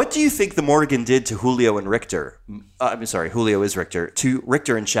 What do you think the Morgan did to Julio and Richter? Julio is Richter. To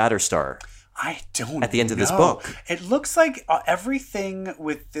Richter and Shatterstar. I don't know. At the end of this book. It looks like everything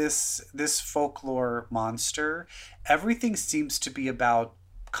with this folklore monster, everything seems to be about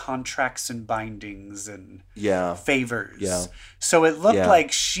contracts and bindings and favors. Yeah. So it looked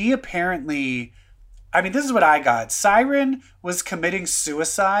like she apparently... I mean, this is what I got. Siren was committing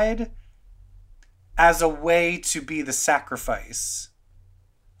suicide as a way to be the sacrifice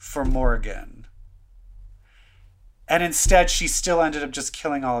for Morgan. And instead, she still ended up just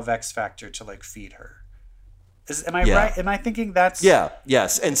killing all of X Factor to, feed her. Am I right? Am I thinking that's... Yeah,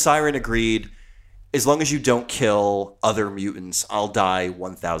 yes. And Siren agreed, as long as you don't kill other mutants, I'll die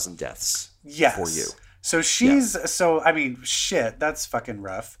 1,000 deaths for you. So she's... Yeah. So, I mean, shit, that's fucking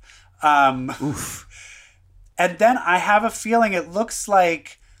rough. Oof. And then I have a feeling it looks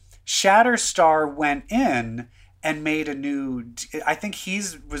like Shatterstar went in and made a new... I think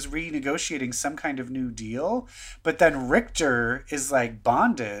was renegotiating some kind of new deal. But then Richter is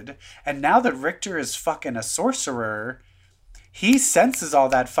bonded. And now that Richter is fucking a sorcerer, he senses all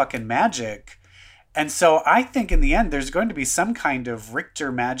that fucking magic. And so I think in the end there's going to be some kind of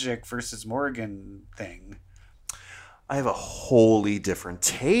Richter magic versus Morgan thing. I have a wholly different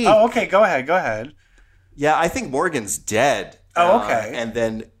take. Oh, okay. Go ahead. Yeah, I think Morgan's dead. Oh, okay. And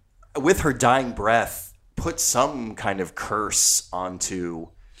then with her dying breath, put some kind of curse onto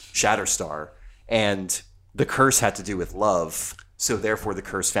Shatterstar. And the curse had to do with love. So therefore the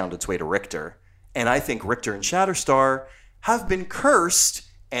curse found its way to Richter. And I think Richter and Shatterstar have been cursed,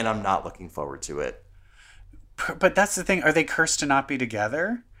 and I'm not looking forward to it. But that's the thing. Are they cursed to not be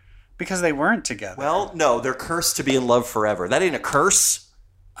together? Because they weren't together. Well, no, they're cursed to be in love forever. That ain't a curse.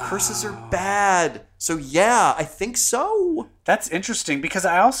 Curses are bad. So yeah, I think so. That's interesting because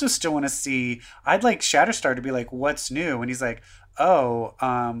I also still want to see... I'd like Shatterstar to be like, what's new? And he's like,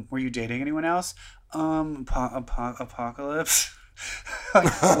 oh, were you dating anyone else? Apocalypse.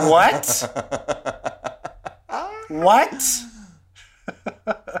 What? What?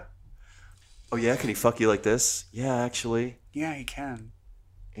 Oh yeah, can he fuck you like this? Yeah, actually. Yeah, he can.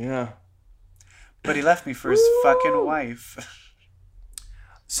 Yeah. But he left me for his fucking wife.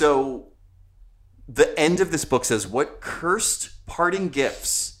 So the end of this book says, what cursed parting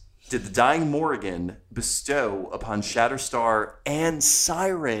gifts did the dying Morrigan bestow upon Shatterstar and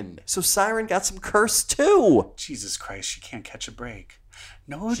Siren? So Siren got some curse too. Jesus Christ, she can't catch a break.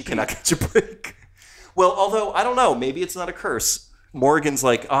 No, she cannot catch a break. Well, although, I don't know, maybe it's not a curse. Morrigan's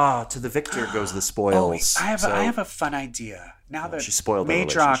like, to the victor goes the spoils. I have a fun idea. Now that she spoiled the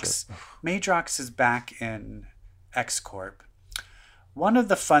Madrox is back in X-Corp. One of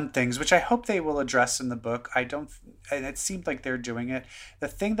the fun things, which I hope they will address in the book, and it seemed like they're doing it. The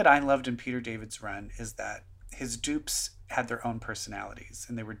thing that I loved in Peter David's run is that his dupes had their own personalities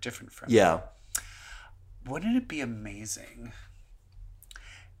and they were different from him. Wouldn't it be amazing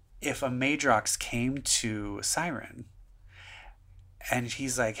if a Madrox came to Siren and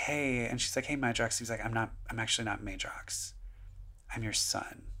he's like, hey, and she's like, hey, Madrox. He's like, I'm actually not Madrox. I'm your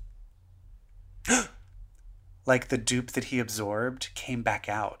son. Like the dupe that he absorbed came back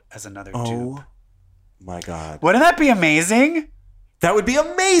out as another dupe. Oh my God. Wouldn't that be amazing? That would be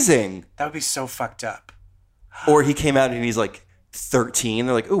amazing. That would be so fucked up. Or he came out and he's like 13.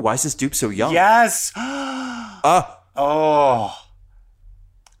 They're like, ooh, why is this dupe so young? Yes. Oh.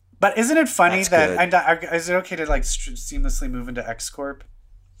 But isn't it funny is it okay to like seamlessly move into X-Corp?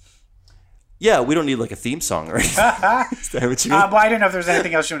 Yeah, we don't need like a theme song or anything. Is that what you mean? Well, I didn't know if there was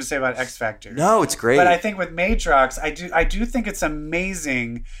anything else you want to say about X Factor. No, it's great. But I think with Madrox, I do think it's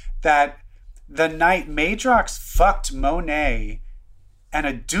amazing that the night Madrox fucked Monet and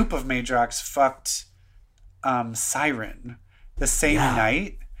a dupe of Madrox fucked Siren the same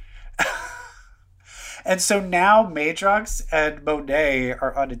night. And so now Madrox and Monet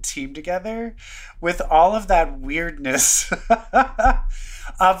are on a team together with all of that weirdness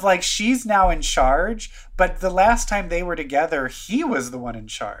of like she's now in charge, but the last time they were together, he was the one in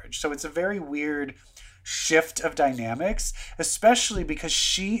charge. So it's a very weird shift of dynamics, especially because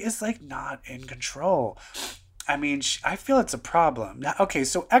she is like not in control. I mean, I feel it's a problem. Now, okay,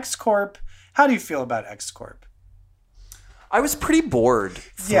 so X-Corp, how do you feel about X-Corp? I was pretty bored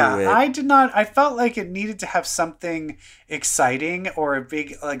through it. I did not. I felt like it needed to have something exciting or a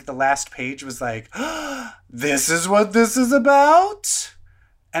big, like the last page was like, this is what this is about.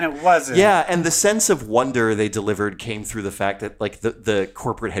 And it wasn't. Yeah, and the sense of wonder they delivered came through the fact that like the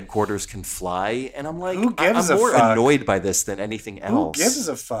corporate headquarters can fly. And I'm like, I'm more annoyed by this than anything else. Who gives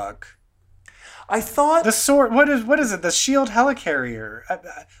a fuck? I thought the sword. What is it? The shield helicarrier.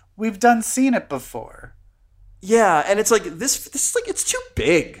 We've seen it before. Yeah, and it's like this is like it's too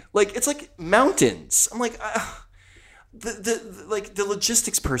big. Like it's like mountains. I'm like the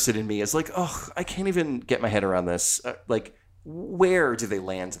logistics person in me is like, oh, I can't even get my head around this. Like, where do they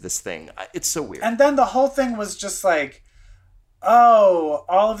land this thing? It's so weird. And then the whole thing was just like, oh,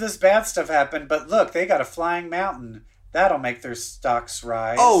 all of this bad stuff happened, but look, they got a flying mountain. That'll make their stocks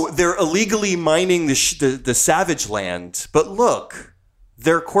rise. Oh, they're illegally mining the Savage Land, but look.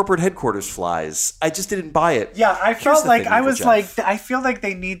 Their corporate headquarters flies. I just didn't buy it. Yeah, I felt like I feel like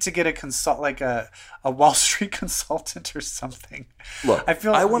they need to get a Wall Street consultant or something. Look,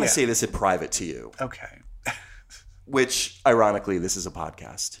 I want to say this in private to you. Okay. Which, ironically, this is a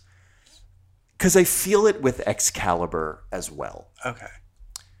podcast. Because I feel it with Excalibur as well. Okay.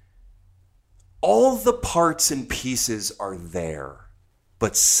 All the parts and pieces are there,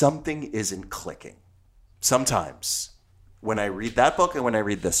 but something isn't clicking. Sometimes. When I read that book and when I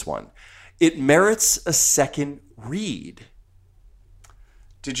read this one, it merits a second read.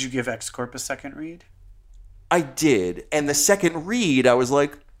 Did you give X-Corp a second read? I did. And the second read, I was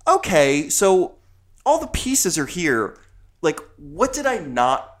like, okay, so all the pieces are here. Like, what did I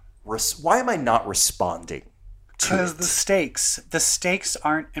not... why am I not responding to it? Because the stakes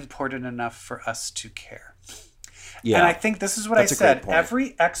aren't important enough for us to care. Yeah. And I think this is what I said.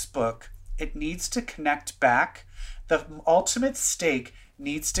 Every X book, it needs to connect back. The ultimate stake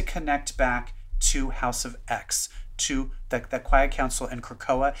needs to connect back to House of X, to the Quiet Council and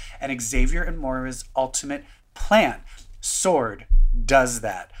Krakoa, and Xavier and Moira's ultimate plan. Sword does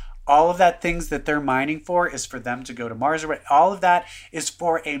that. All of that things that they're mining for is for them to go to Mars. All of that is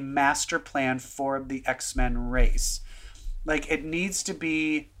for a master plan for the X-Men race. Like, it needs to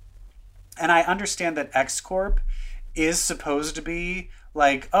be... And I understand that X-Corp is supposed to be...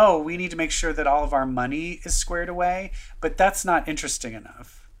 like, oh, we need to make sure that all of our money is squared away, but that's not interesting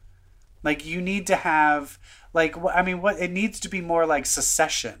enough. Like, you need to have, Like, I mean, what it needs to be more like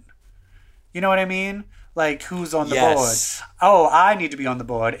Succession. You know what I mean? Like, who's on the board? Oh, I need to be on the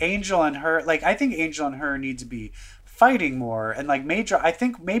board. Angel and her, like, I think Angel and her need to be fighting more. And, like, I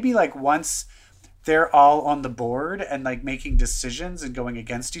think maybe, like, once they're all on the board and, like, making decisions and going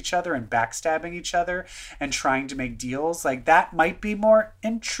against each other and backstabbing each other and trying to make deals, like, that might be more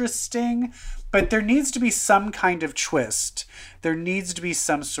interesting. But there needs to be some kind of twist. There needs to be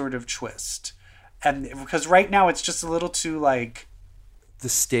some sort of twist. And because right now it's just a little too, like... The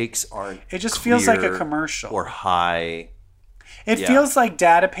stakes aren't It just feels like a commercial. Or high. It feels like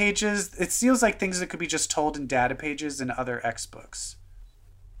data pages. It feels like things that could be just told in data pages in other X books.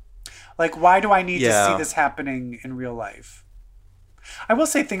 Like, why do I need to see this happening in real life? I will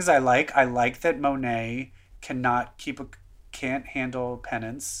say things I like. I like that Monet can't handle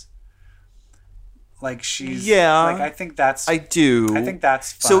penance. Like, she's... Yeah. Like, I think that's... I do. I think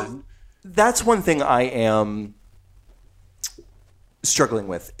that's fun. So, that's one thing I am... struggling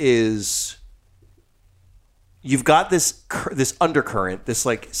with is you've got this undercurrent, this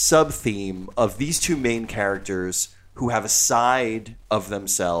like sub theme of these two main characters who have a side of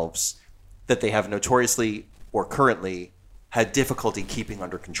themselves that they have notoriously or currently had difficulty keeping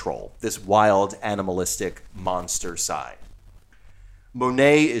under control. This wild, animalistic monster side.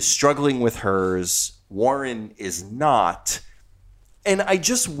 Monet is struggling with hers. Warren is not. And I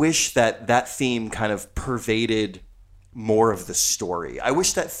just wish that theme kind of pervaded more of the story. I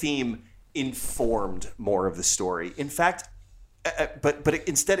wish that theme informed more of the story. In fact, but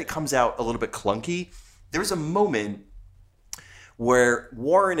instead it comes out a little bit clunky. There's a moment where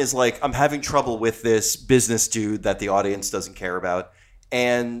Warren is like, I'm having trouble with this business dude that the audience doesn't care about.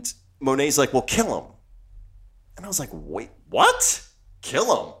 And Monet's like, well, kill him. And I was like, wait, what?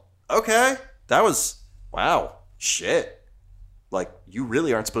 Kill him? Okay. That was, wow, shit. Like, you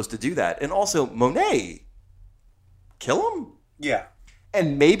really aren't supposed to do that. And also, Monet... kill him? Yeah.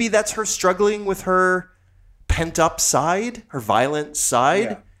 And maybe that's her struggling with her pent-up side, her violent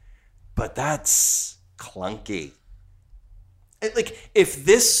side. Yeah. But that's clunky. Like, if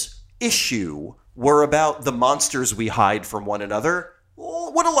this issue were about the monsters we hide from one another,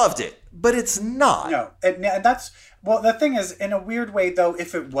 would have loved it. But it's not. No. And that's... Well, the thing is, in a weird way, though,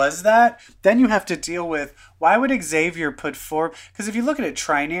 if it was that, then you have to deal with... Why would Xavier put forward... Because if you look at it,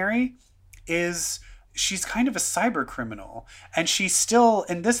 Trinary is... She's kind of a cyber criminal, and she's still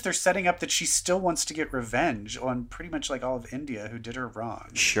in this. They're setting up that she still wants to get revenge on pretty much like all of India who did her wrong.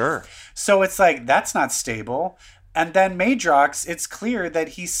 Sure. So it's like, that's not stable. And then Madrox, it's clear that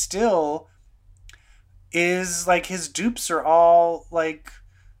he still is like, his dupes are all like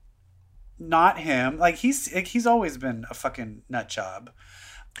not him. Like he's always been a fucking nut job.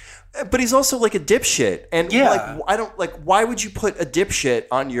 But he's also like a dipshit. And Yeah. why would you put a dipshit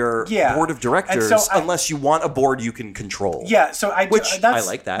on your Yeah. board of directors And so unless you want a board you can control? Yeah, so I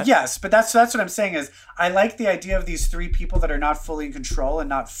like that. Yes, but that's what I'm saying is I like the idea of these three people that are not fully in control and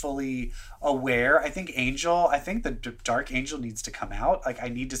not fully aware. I think the Dark Angel needs to come out. Like, I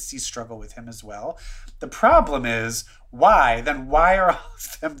need to see struggle with him as well. The problem is, why? Then why are all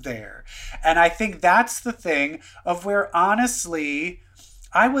of them there? And I think that's the thing of where, honestly,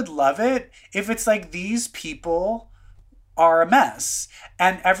 I would love it if it's like these people are a mess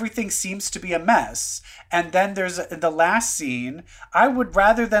and everything seems to be a mess. And then there's the last scene, I would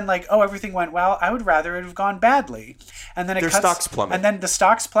rather than like, oh, everything went well, I would rather it have gone badly. And then stocks plummet. And then the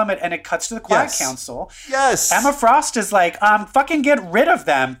stocks plummet and it cuts to the Quiet Yes. Council. Yes. Emma Frost is like, fucking get rid of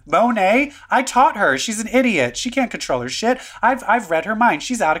them. Monet, I taught her. She's an idiot. She can't control her shit. I've read her mind.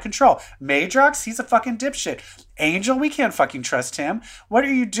 She's out of control. Madrox, he's a fucking dipshit. Angel, we can't fucking trust him. What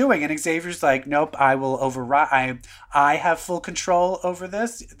are you doing? And Xavier's like, nope, I will override. I have full control over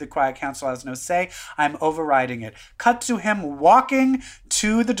this. The Quiet Council has no say. I'm overriding it. Cut to him walking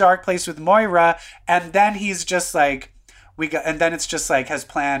to the dark place with Moira, and then he's just like, and then it's just like, has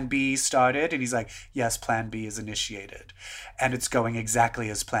Plan B started? And he's like, yes, Plan B is initiated. And it's going exactly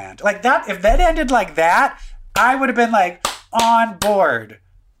as planned. Like that, if that ended like that, I would have been like, on board.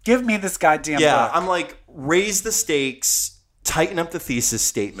 Give me this goddamn book. I'm like, raise the stakes, tighten up the thesis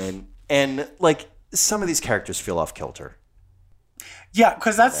statement, and like some of these characters feel off kilter. Yeah,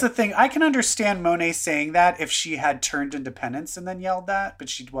 because that's the thing. I can understand Monet saying that if she had turned into penance and then yelled that, but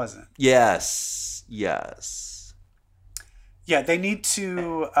she wasn't. Yes. Yeah, they need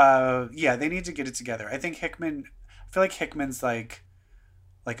to. They need to get it together. I think Hickman. I feel like Hickman's like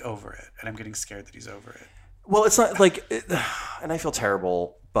over it, and I'm getting scared that he's over it. Well, it's not like, and I feel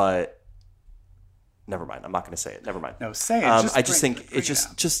terrible, but Never mind. I'm not going to say it. Never mind. No, say it. I just think it's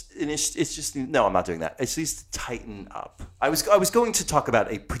just no. I'm not doing that. It's needs to tighten up. I was going to talk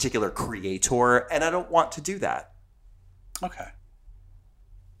about a particular creator, and I don't want to do that. Okay.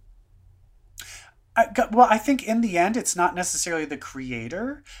 I think in the end, it's not necessarily the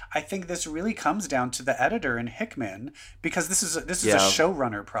creator. I think this really comes down to the editor and Hickman, because this is a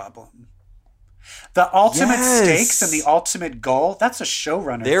showrunner problem. The ultimate stakes and the ultimate goal, that's a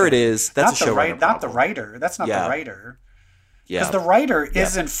showrunner. There thing. it is. That's a showrunner problem. Not the writer. That's not the writer. Yeah. Because the writer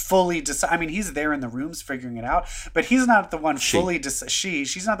isn't fully I mean, he's there in the rooms figuring it out, but he's not the one fully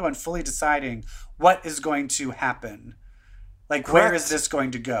she's not the one fully deciding what is going to happen. Like, correct. Where is this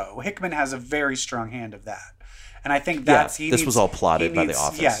going to go? Hickman has a very strong hand of that. And I think this was all plotted by The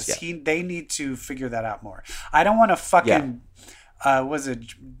Office. Yes, they need to figure that out more. I don't want to fucking was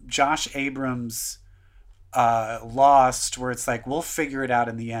it Josh Abrams Lost, where it's like, we'll figure it out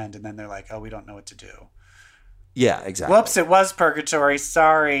in the end, and then they're like, oh, we don't know what to do. Yeah, exactly. Whoops, it was Purgatory.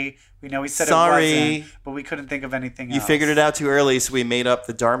 Sorry. We know we said it wasn't, but we couldn't think of anything else. You figured it out too early, so we made up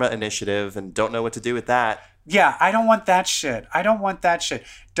the Dharma Initiative and don't know what to do with that. Yeah, I don't want that shit.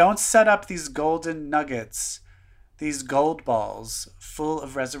 Don't set up these golden nuggets, these gold balls full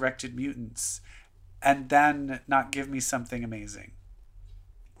of resurrected mutants, and then not give me something amazing.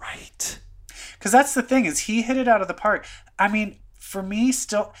 Right. Because that's the thing, is he hit it out of the park. I mean, for me,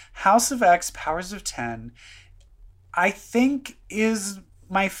 still, House of X, Powers of 10, I think is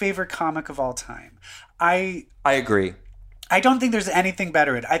my favorite comic of all time. I agree. I don't think there's anything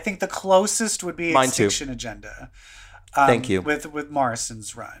better. I think the closest would be Extinction Agenda. Thank you. With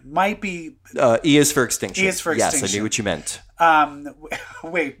Morrison's run. Might be... E is for Extinction. E is for Extinction. Yes, I knew what you meant.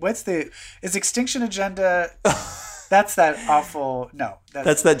 Wait, is Extinction Agenda... That's that awful... No.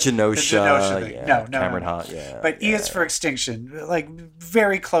 That's that Genosha thing. Yeah, no. Cameron Hart, yeah. But E is for Extinction. Like,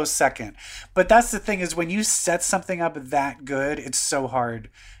 very close second. But that's the thing, is when you set something up that good, it's so hard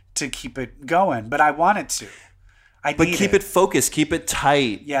to keep it going. But I want it to. But keep it focused. Keep it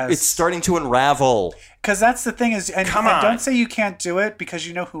tight. Yes. It's starting to unravel. Because that's the thing is... And don't say you can't do it, because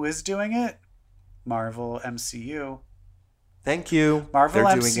you know who is doing it? Marvel MCU. Thank you. Marvel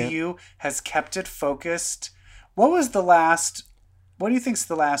MCU has kept it focused... What do you think's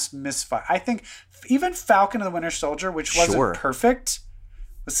the last misfire? I think even Falcon and the Winter Soldier, which wasn't perfect,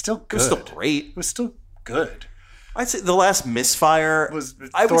 was still good. It was still great. It was still good. I'd say the last misfire was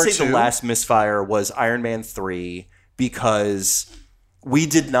the last misfire was Iron Man 3, because we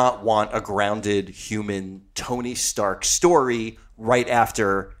did not want a grounded human Tony Stark story right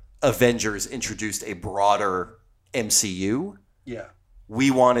after Avengers introduced a broader MCU. Yeah. We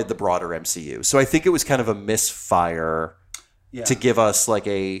wanted the broader MCU. So I think it was kind of a misfire to give us like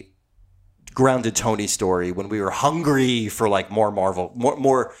a grounded Tony story when we were hungry for like more Marvel,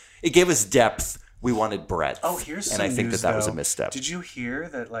 more. It gave us depth. We wanted breadth. Oh, here's some and I think news, that was a misstep. Did you hear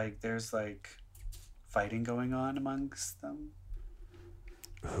that like there's like fighting going on amongst them?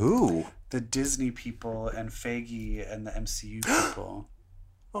 Who? The Disney people and Feige and the MCU people.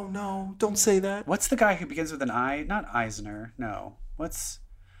 Oh no, don't say that. What's the guy who begins with an I? Not Eisner. No.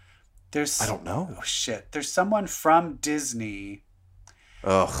 I don't know. Oh shit. There's someone from Disney.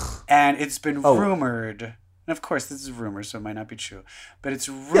 Ugh. And it's been rumored. And of course, this is rumor, so it might not be true. But it's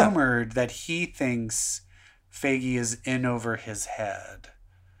rumored that he thinks Feige is in over his head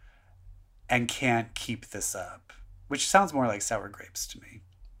and can't keep this up. Which sounds more like sour grapes to me.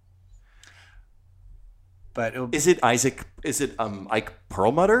 But is it Ike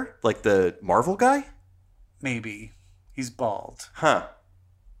Perlmutter, like the Marvel guy? Maybe. He's bald. Huh.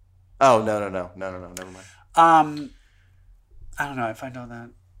 Oh, no. Never mind. I don't know if I know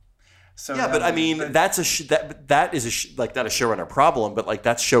that. So yeah, but I mean, that is not a showrunner problem, but like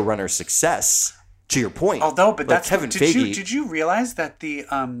that's showrunner success. To your point. Although, but like that's Kevin Feige. Did you realize that they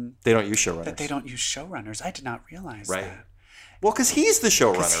don't use showrunners? That they don't use showrunners. I did not realize that. Well, because he's the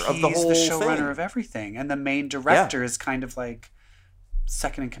showrunner of the whole thing. He's the showrunner of everything, and the main director is kind of like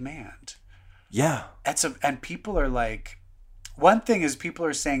second in command. Yeah. And people are like, one thing is people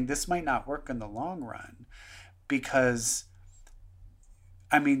are saying this might not work in the long run because,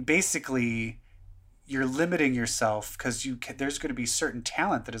 I mean, basically you're limiting yourself because there's going to be certain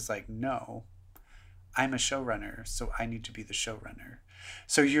talent that is like, no, I'm a showrunner, so I need to be the showrunner.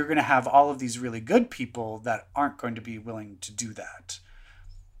 So you're going to have all of these really good people that aren't going to be willing to do that.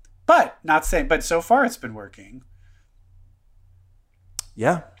 But so far it's been working.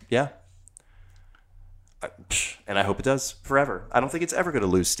 Yeah. And I hope it does forever. I don't think it's ever going to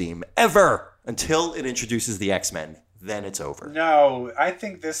lose steam. Ever. Until it introduces the X-Men. Then it's over. No, I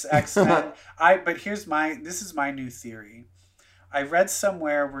think this X-Men... this is my new theory. I read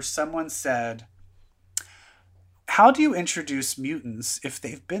somewhere where someone said how do you introduce mutants if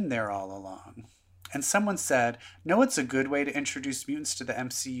they've been there all along? And someone said, no, it's a good way to introduce mutants to the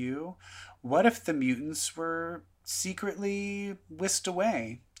MCU. What if the mutants were secretly whisked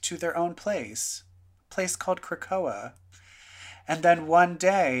away to their own place? A place called Krakoa. And then one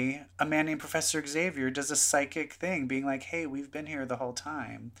day, a man named Professor Xavier does a psychic thing, being like, hey, we've been here the whole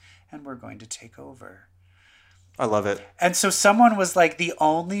time, and we're going to take over. I love it. And so someone was like, the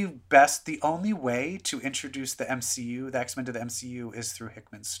only way to introduce the MCU, the X-Men to the MCU, is through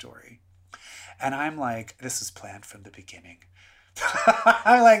Hickman's story. And I'm like, this is planned from the beginning.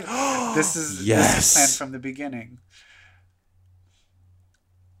 I'm like, this is planned from the beginning.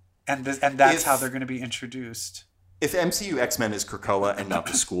 And that's how they're going to be introduced. If MCU X-Men is Krakoa and not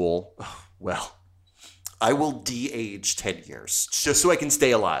the school, well, I will de-age 10 years just so I can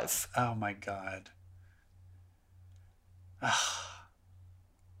stay alive. Oh my God.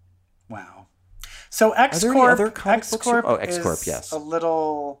 Wow. So X-Corp, X-Corp, yes. A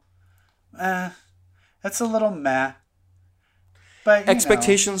little, it's a little meh. But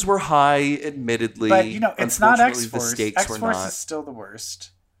expectations were high, admittedly. But it's not X-Force. The stakes were not. X-Force is still the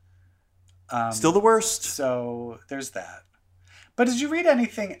worst. Still the worst. So there's that. But did you read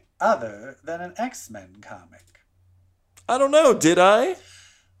anything other than an X-Men comic? I don't know. Did I?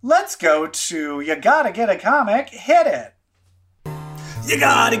 Let's go to You Gotta Get a Comic. Hit it. You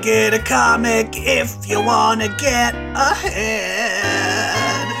gotta get a comic if you wanna get ahead.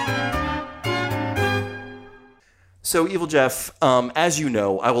 So, Evil Jeff, as you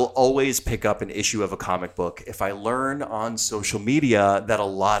know, I will always pick up an issue of a comic book if I learn on social media that a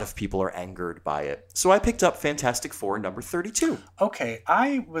lot of people are angered by it. So I picked up Fantastic Four number 32. Okay,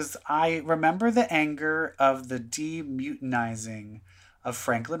 I remember the anger of the demutinizing of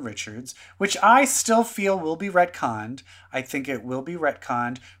Franklin Richards, which I still feel will be retconned. I think it will be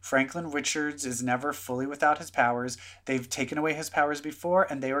retconned. Franklin Richards is never fully without his powers. They've taken away his powers before,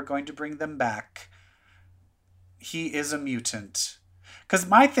 and they are going to bring them back. He is a mutant. Because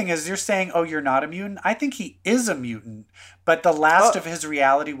my thing is, you're saying, oh, you're not a mutant? I think he is a mutant, but the last of his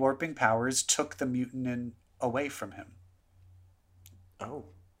reality warping powers took the mutant away from him. Oh.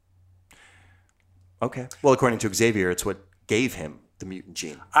 Okay. Well, according to Xavier, it's what gave him the mutant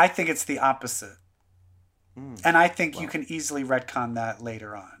gene. I think it's the opposite. And I think you can easily retcon that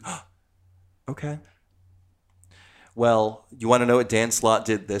later on. Okay. Well, you want to know what Dan Slott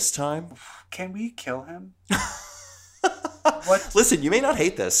did this time? Can we kill him? What? Listen, you may not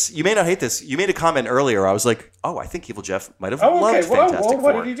hate this. You made a comment earlier. I was like, oh, I think Evil Jeff might have loved Fantastic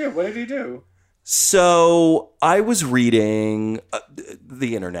Four. What did he do? So I was reading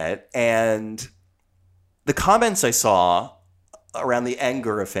the internet, and the comments I saw around the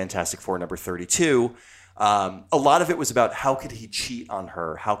anger of Fantastic Four number 32, a lot of it was about how could he cheat on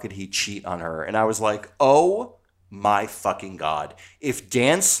her? How could he cheat on her? And I was like, oh my fucking God. If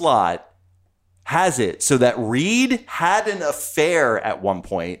Dan Slott has it so that Reed had an affair at one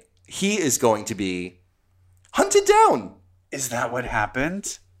point, he is going to be hunted down. Is that what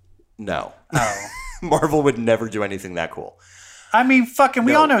happened? No. Oh. Marvel would never do anything that cool. I mean, fucking,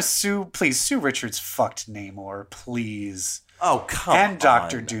 we all know Sue Richards fucked Namor, please. Oh, come on. And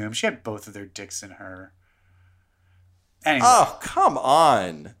Dr. Doom. She had both of their dicks in her. Anyway. Oh, come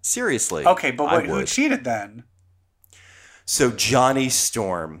on. Seriously. Okay, but who cheated then? So Johnny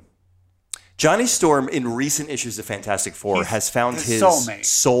Storm. Johnny Storm, in recent issues of Fantastic Four, has found his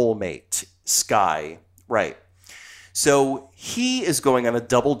soulmate, Skye. Right. So he is going on a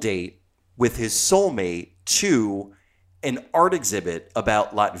double date with his soulmate to an art exhibit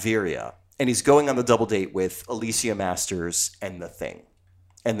about Latveria. And he's going on the double date with Alicia Masters and The Thing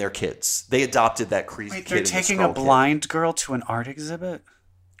and their kids. They adopted that crazy kid. They're taking a blind girl to an art exhibit?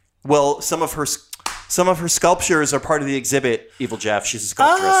 Well, some of her sculptures are part of the exhibit, Evil Jeff. She's a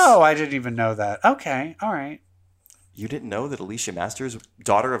sculptress. Oh, I didn't even know that. Okay, all right. You didn't know that Alicia Masters,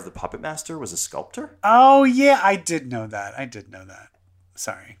 daughter of the Puppet Master, was a sculptor? Oh, yeah, I did know that.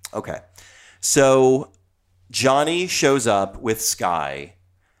 Sorry. Okay. So Johnny shows up with Skye.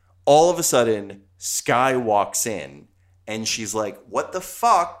 All of a sudden, Skye walks in, and she's like, what the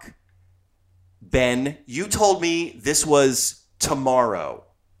fuck? Ben, you told me this was tomorrow.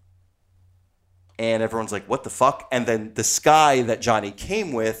 And everyone's like, what the fuck? And then the Skye that Johnny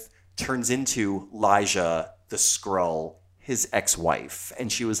came with turns into Lyja the Skrull, his ex-wife.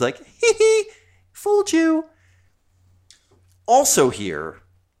 And she was like, hee hee, fooled you. Also here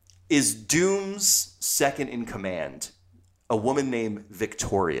is Doom's second in command, a woman named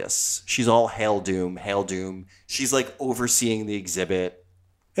Victorious. She's all hail Doom, hail Doom. She's like overseeing the exhibit.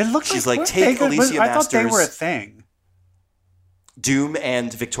 It looks She's like take Alicia Masters. I thought they were a thing. Doom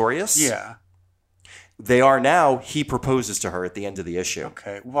and Victorious? Yeah. they are now. He proposes to her at the end of the issue.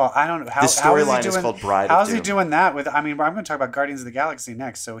 Okay. Well, I don't know The storyline is called Bride of How's he Doom. doing that with? I mean, I'm going to talk about Guardians of the Galaxy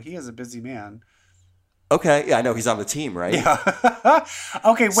next, so he is a busy man. Okay, yeah, I know he's on the team, right? Yeah.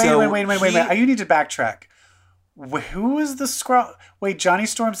 Okay. Wait. So Wait. You need to backtrack. Who was the Skrull? Wait, Johnny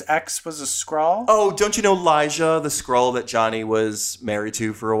Storm's ex was a Skrull? Oh, don't you know Lyja, the Skrull that Johnny was married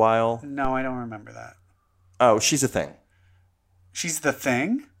to for a while? No, I don't remember that. Oh, she's a thing. She's the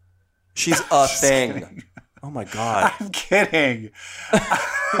Thing? She's a thing. Kidding. Oh my god. I'm kidding.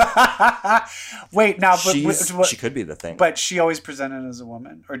 Wait, now, but she could be the thing. But she always presented as a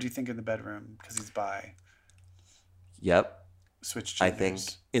woman, or do you think in the bedroom because he's bi? Yep. Switch genders. I think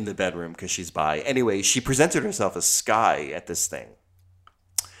in the bedroom because she's bi. Anyway, she presented herself as Skye at this thing.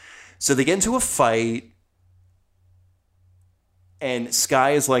 So they get into a fight, and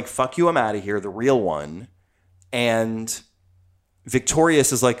Skye is like, fuck you, I'm out of here, the real one. And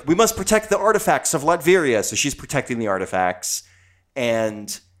Victorious is like, we must protect the artifacts of Latveria. So she's protecting the artifacts.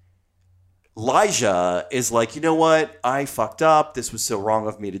 And Lyja is like, you know what? I fucked up. This was so wrong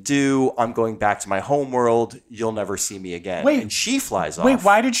of me to do. I'm going back to my homeworld. You'll never see me again. Wait, and she flies off. Wait,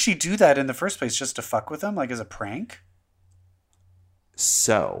 why did she do that in the first place? Just to fuck with him? Like as a prank?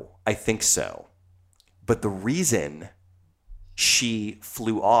 So, I think so. But the reason she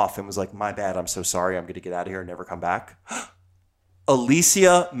flew off and was like, my bad, I'm so sorry, I'm going to get out of here and never come back.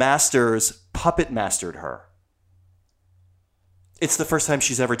 Alicia Masters puppet mastered her. It's the first time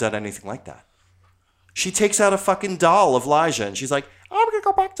she's ever done anything like that. She takes out a fucking doll of Lyja and she's like, I'm going to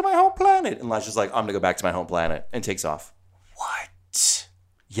go back to my home planet. And Lyja's like, I'm going to go back to my home planet, and takes off. What?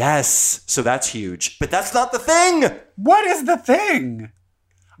 Yes. So that's huge. But that's not the thing. What is the thing?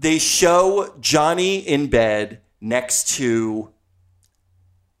 They show Johnny in bed next to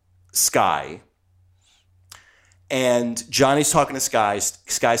Skye. And Johnny's talking to Skye.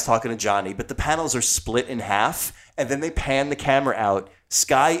 Skye's talking to Johnny. But the panels are split in half. And then they pan the camera out.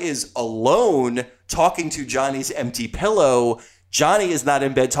 Skye is alone talking to Johnny's empty pillow. Johnny is not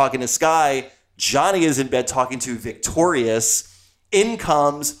in bed talking to Skye. Johnny is in bed talking to Victorious. In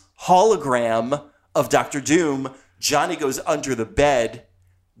comes hologram of Dr. Doom. Johnny goes under the bed.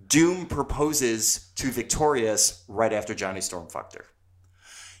 Doom proposes to Victorious right after Johnny Storm fucked her.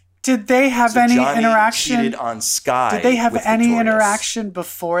 Did they have any Johnny interaction? cheated on Skye. Did they have with any Victorious. interaction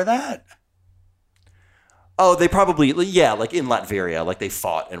before that? Oh, they probably, yeah, like in Latveria, like they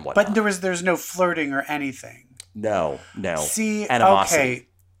fought and whatnot. But there's no flirting or anything. No. See, Animosity. okay,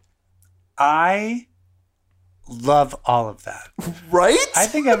 I love all of that. Right? I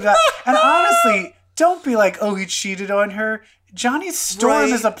think I've got, and honestly, don't be like, oh, he cheated on her. Johnny Storm Right.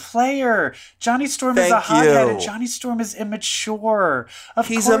 is a player. Johnny Storm is a Thank hothead, you. and Johnny Storm is immature.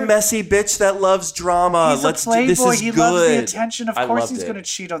 He's a messy bitch that loves drama. He's a This playboy. is He good. loves the attention. Of I course, loved he's it. going to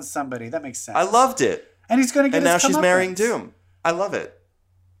cheat on somebody. That makes sense. I loved it. and he's going to get. And now his she's marrying comeuppance. Doom. I love it.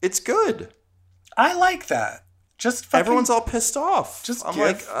 It's good. I like that. Just fucking, Everyone's all pissed off. I'm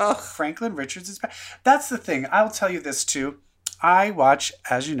like, ugh. Franklin Richards is back. That's the thing. I'll tell you this too. I watch,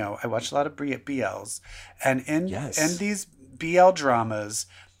 as you know, I watch a lot of BLs, and in these BL dramas,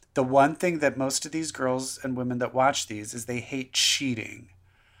 the one thing that most of these girls and women that watch these is they hate cheating.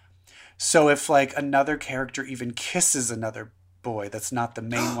 So if like another character even kisses another boy that's not the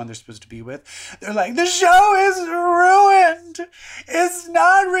main one they're supposed to be with, they're like, the show is ruined. It's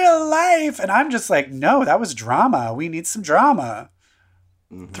not real life. And I'm just like, no, that was drama. We need some drama.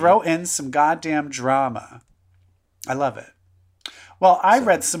 Mm-hmm. Throw in some goddamn drama. I love it. Well, I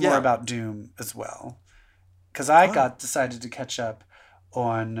read some more about Doom as well. Because I decided to catch up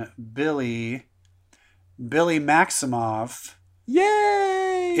on Billy Maximoff.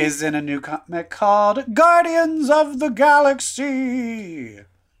 Yay! Is in a new comic called Guardians of the Galaxy.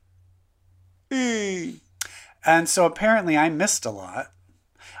 And so apparently I missed a lot.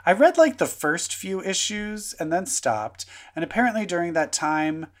 I read like the first few issues and then stopped. And apparently during that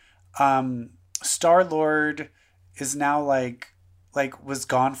time, Star-Lord is now like was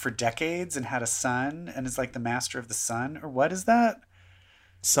gone for decades and had a son and is like the master of the sun, or what is that?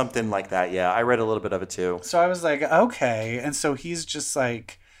 Something like that, yeah. I read a little bit of it too. So I was like, okay. And so he's just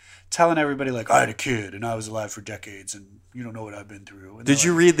like telling everybody like, I had a kid and I was alive for decades and you don't know what I've been through. And did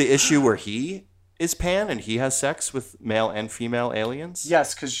you read the issue where he is Pan and he has sex with male and female aliens?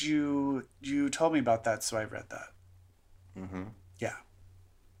 Yes, because you told me about that, so I read that. Mm-hmm. Yeah.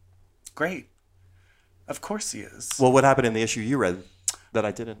 Great. Of course he is. Well, what happened in the issue you read that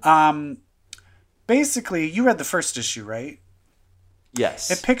I didn't? Basically, you read the first issue, right?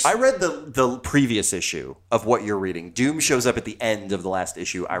 Yes. It picks. I read the previous issue of what you're reading. Doom shows up at the end of the last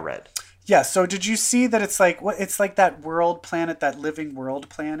issue I read. Yeah, so did you see that it's like that world planet, that living world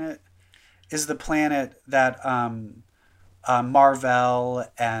planet is the planet that Marvel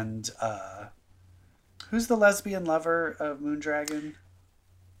and who's the lesbian lover of Moondragon?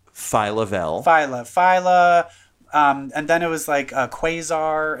 Phyla-Vell. Phyla. And then it was like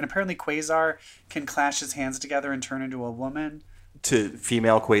Quasar, and apparently Quasar can clash his hands together and turn into a woman. To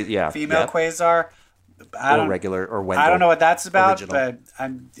female Quasar, yeah. Female Quasar. Regular, or Wendell. I don't know what that's about, original. but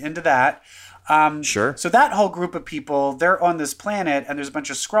I'm into that. Sure. So that whole group of people, they're on this planet, and there's a bunch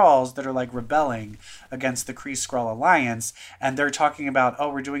of Skrulls that are like rebelling against the Kree-Skrull alliance, and they're talking about, oh,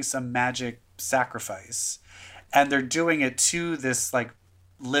 we're doing some magic sacrifice, and they're doing it to this like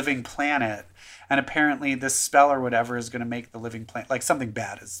living planet, and apparently this spell or whatever is going to make the living planet, like something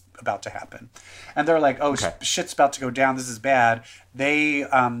bad is about to happen, and they're like, oh, shit's about to go down, this is bad. They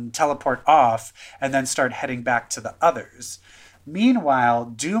teleport off and then start heading back to the others. Meanwhile,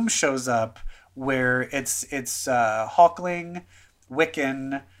 Doom shows up, where it's Hulkling,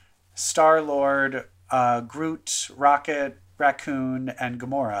 Wiccan, Star-Lord, Groot, Rocket, Raccoon, and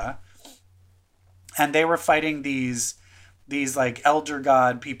Gamora, and they were fighting these like elder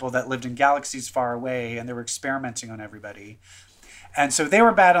god people that lived in galaxies far away, and they were experimenting on everybody. And so they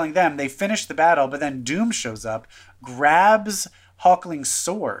were battling them. They finished the battle, but then Doom shows up, grabs Hulkling's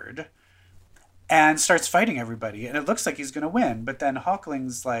sword, and starts fighting everybody. And it looks like he's going to win, but then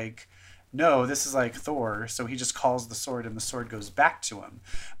Hulkling's like, no, this is like Thor, so he just calls the sword and the sword goes back to him.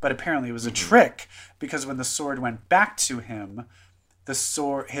 But apparently it was a trick, because when the sword went back to him, the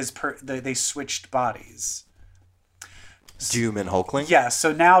sword, they switched bodies. Doom and Hulkling? Yeah,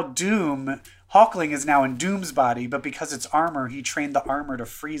 so now Hulkling is now in Doom's body, but because it's armor, he trained the armor to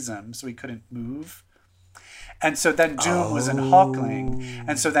freeze him, so he couldn't move. And so then Doom was in Hulkling.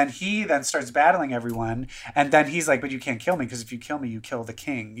 And so then he then starts battling everyone. And then he's like, but you can't kill me, because if you kill me, you kill the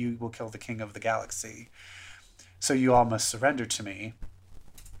king. You will kill the king of the galaxy. So you all must surrender to me.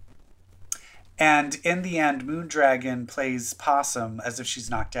 And in the end, Moondragon plays Possum as if she's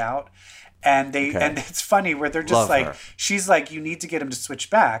knocked out. And and it's funny where they're just she's like, you need to get him to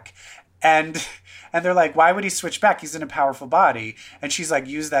switch back. And they're like, why would he switch back? He's in a powerful body. And she's like,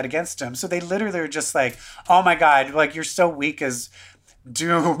 use that against him. So they literally are just like, oh my God, like, you're so weak as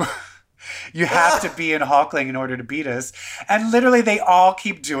Doom. You have to be in Hulkling in order to beat us. And literally they all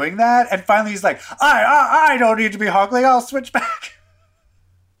keep doing that. And finally he's like, I don't need to be Hulkling. I'll switch back.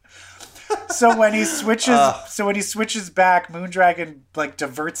 So when he switches back, Moondragon like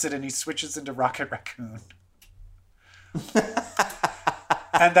diverts it and he switches into Rocket Raccoon.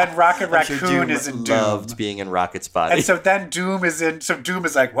 And then Rocket Raccoon is in Doom. Loved being in Rocket's body. And so then Doom is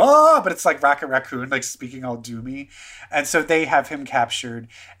like, whoa, but it's like Rocket Raccoon, like speaking all doomy. And so they have him captured.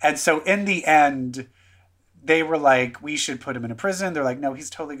 And so in the end, they were like, we should put him in a prison. They're like, no, he's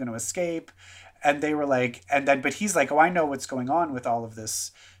totally going to escape. And they were like, but he's like, oh, I know what's going on with all of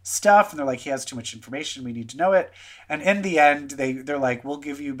this stuff. And they're like, he has too much information. We need to know it. And in the end, they're like, we'll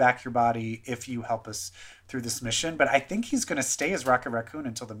give you back your body if you help us through this mission. But I think he's going to stay as Rocket Raccoon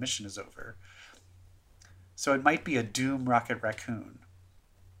until the mission is over. So it might be a Doom Rocket Raccoon.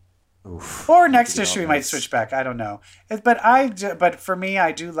 Oof, or next issue we might switch back. I don't know. But for me,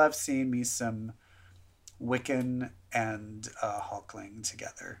 I do love seeing me some Wiccan and Hulkling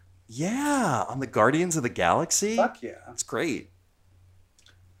together. Yeah, on the Guardians of the Galaxy. Fuck yeah, that's great.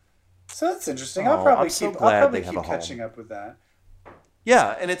 So that's interesting. I'll probably keep catching up with that.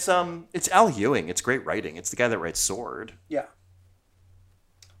 Yeah, and it's Al Ewing. It's great writing. It's the guy that writes Sword. Yeah.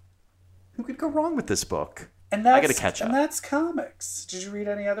 Who could go wrong with this book? And I gotta catch up. And that's comics. Did you read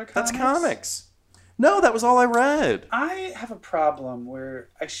any other comics? That's comics. No, that was all I read. I have a problem where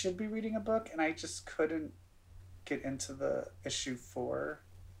I should be reading a book and I just couldn't get into the issue 4.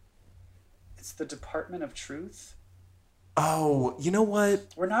 It's the Department of Truth. Oh, you know what?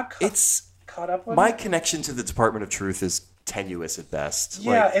 We're not caught up with my connection to the Department of Truth is tenuous at best.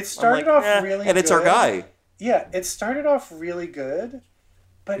 Yeah, it started off really good. And it's our guy. Yeah, it started off really good.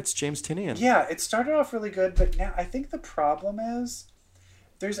 But it's James Tynion. Yeah, it started off really good, but now I think the problem is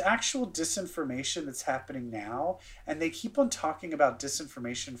there's actual disinformation that's happening now, and they keep on talking about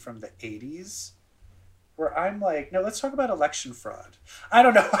disinformation from the 80s. Where I'm like, no, let's talk about election fraud. I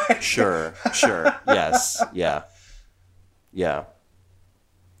don't know. Sure. Yes. Yeah.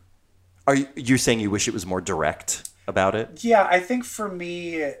 Are you saying you wish it was more direct about it? Yeah, I think for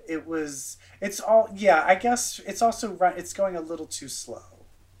me it was. It's all. Yeah, I guess it's also it's going a little too slow.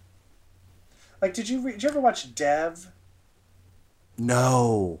 Like, did you ever watch Dev?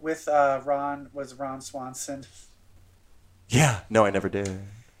 No. With Ron Swanson. Yeah. No, I never did.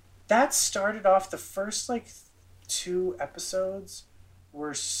 That started off, the first, 2 episodes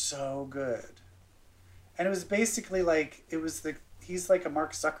were so good. And it was basically, it was he's like a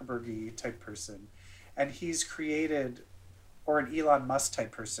Mark Zuckerberg type person, and he's created, or an Elon Musk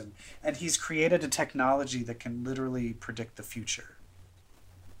type person, and he's created a technology that can literally predict the future.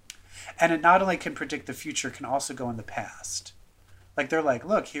 And it not only can predict the future, can also go in the past. Like, they're like,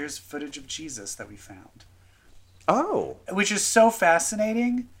 look, here's footage of Jesus that we found. Oh. Which is so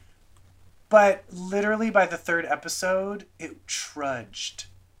fascinating. But literally by the third episode, it trudged.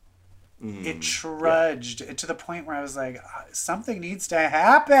 It trudged to the point where I was like, something needs to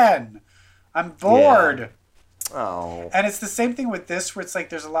happen. I'm bored. Yeah. Oh. And it's the same thing with this, where it's like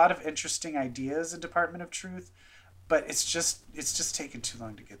there's a lot of interesting ideas in Department of Truth, but it's just taken too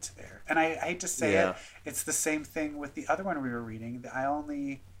long to get to there. And I hate to say it, it's the same thing with the other one we were reading.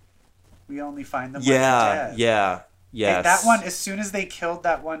 We only find them when they're dead. Yeah. Yes. And that one, as soon as they killed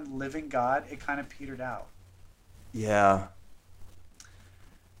that one living god, it kind of petered out. Yeah.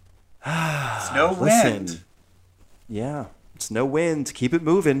 It's no wind. Yeah. It's no wind. Keep it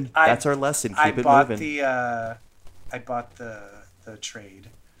moving. That's our lesson. Keep it moving. I bought the trade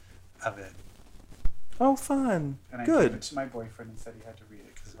of it. Oh, fun. And I Good. gave it to my boyfriend and said he had to read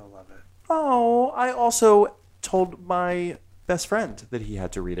it because he'll love it. Oh, I also told my best friend that he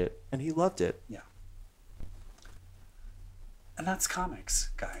had to read it, and he loved it. Yeah. And that's comics,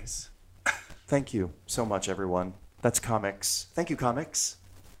 guys. Thank you so much, everyone. That's comics. Thank you, comics.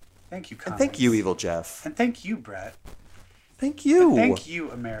 Thank you, comics. And thank you, Evil Jeff. And thank you, Brett. Thank you. And thank you,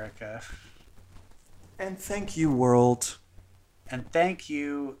 America. And thank you, world. And thank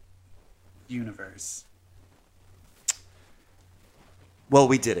you, universe. Well,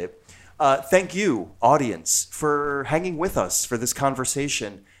 we did it. Thank you, audience, for hanging with us for this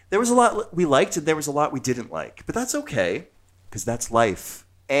conversation. There was a lot we liked and there was a lot we didn't like. But that's okay, because that's life.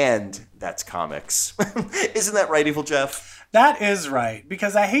 And that's comics. Isn't that right, Evil Jeff? That is right,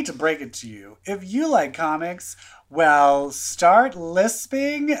 because I hate to break it to you. If you like comics, well, start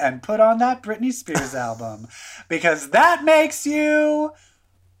lisping and put on that Britney Spears album, because that makes you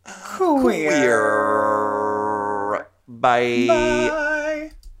queer. Bye. Bye.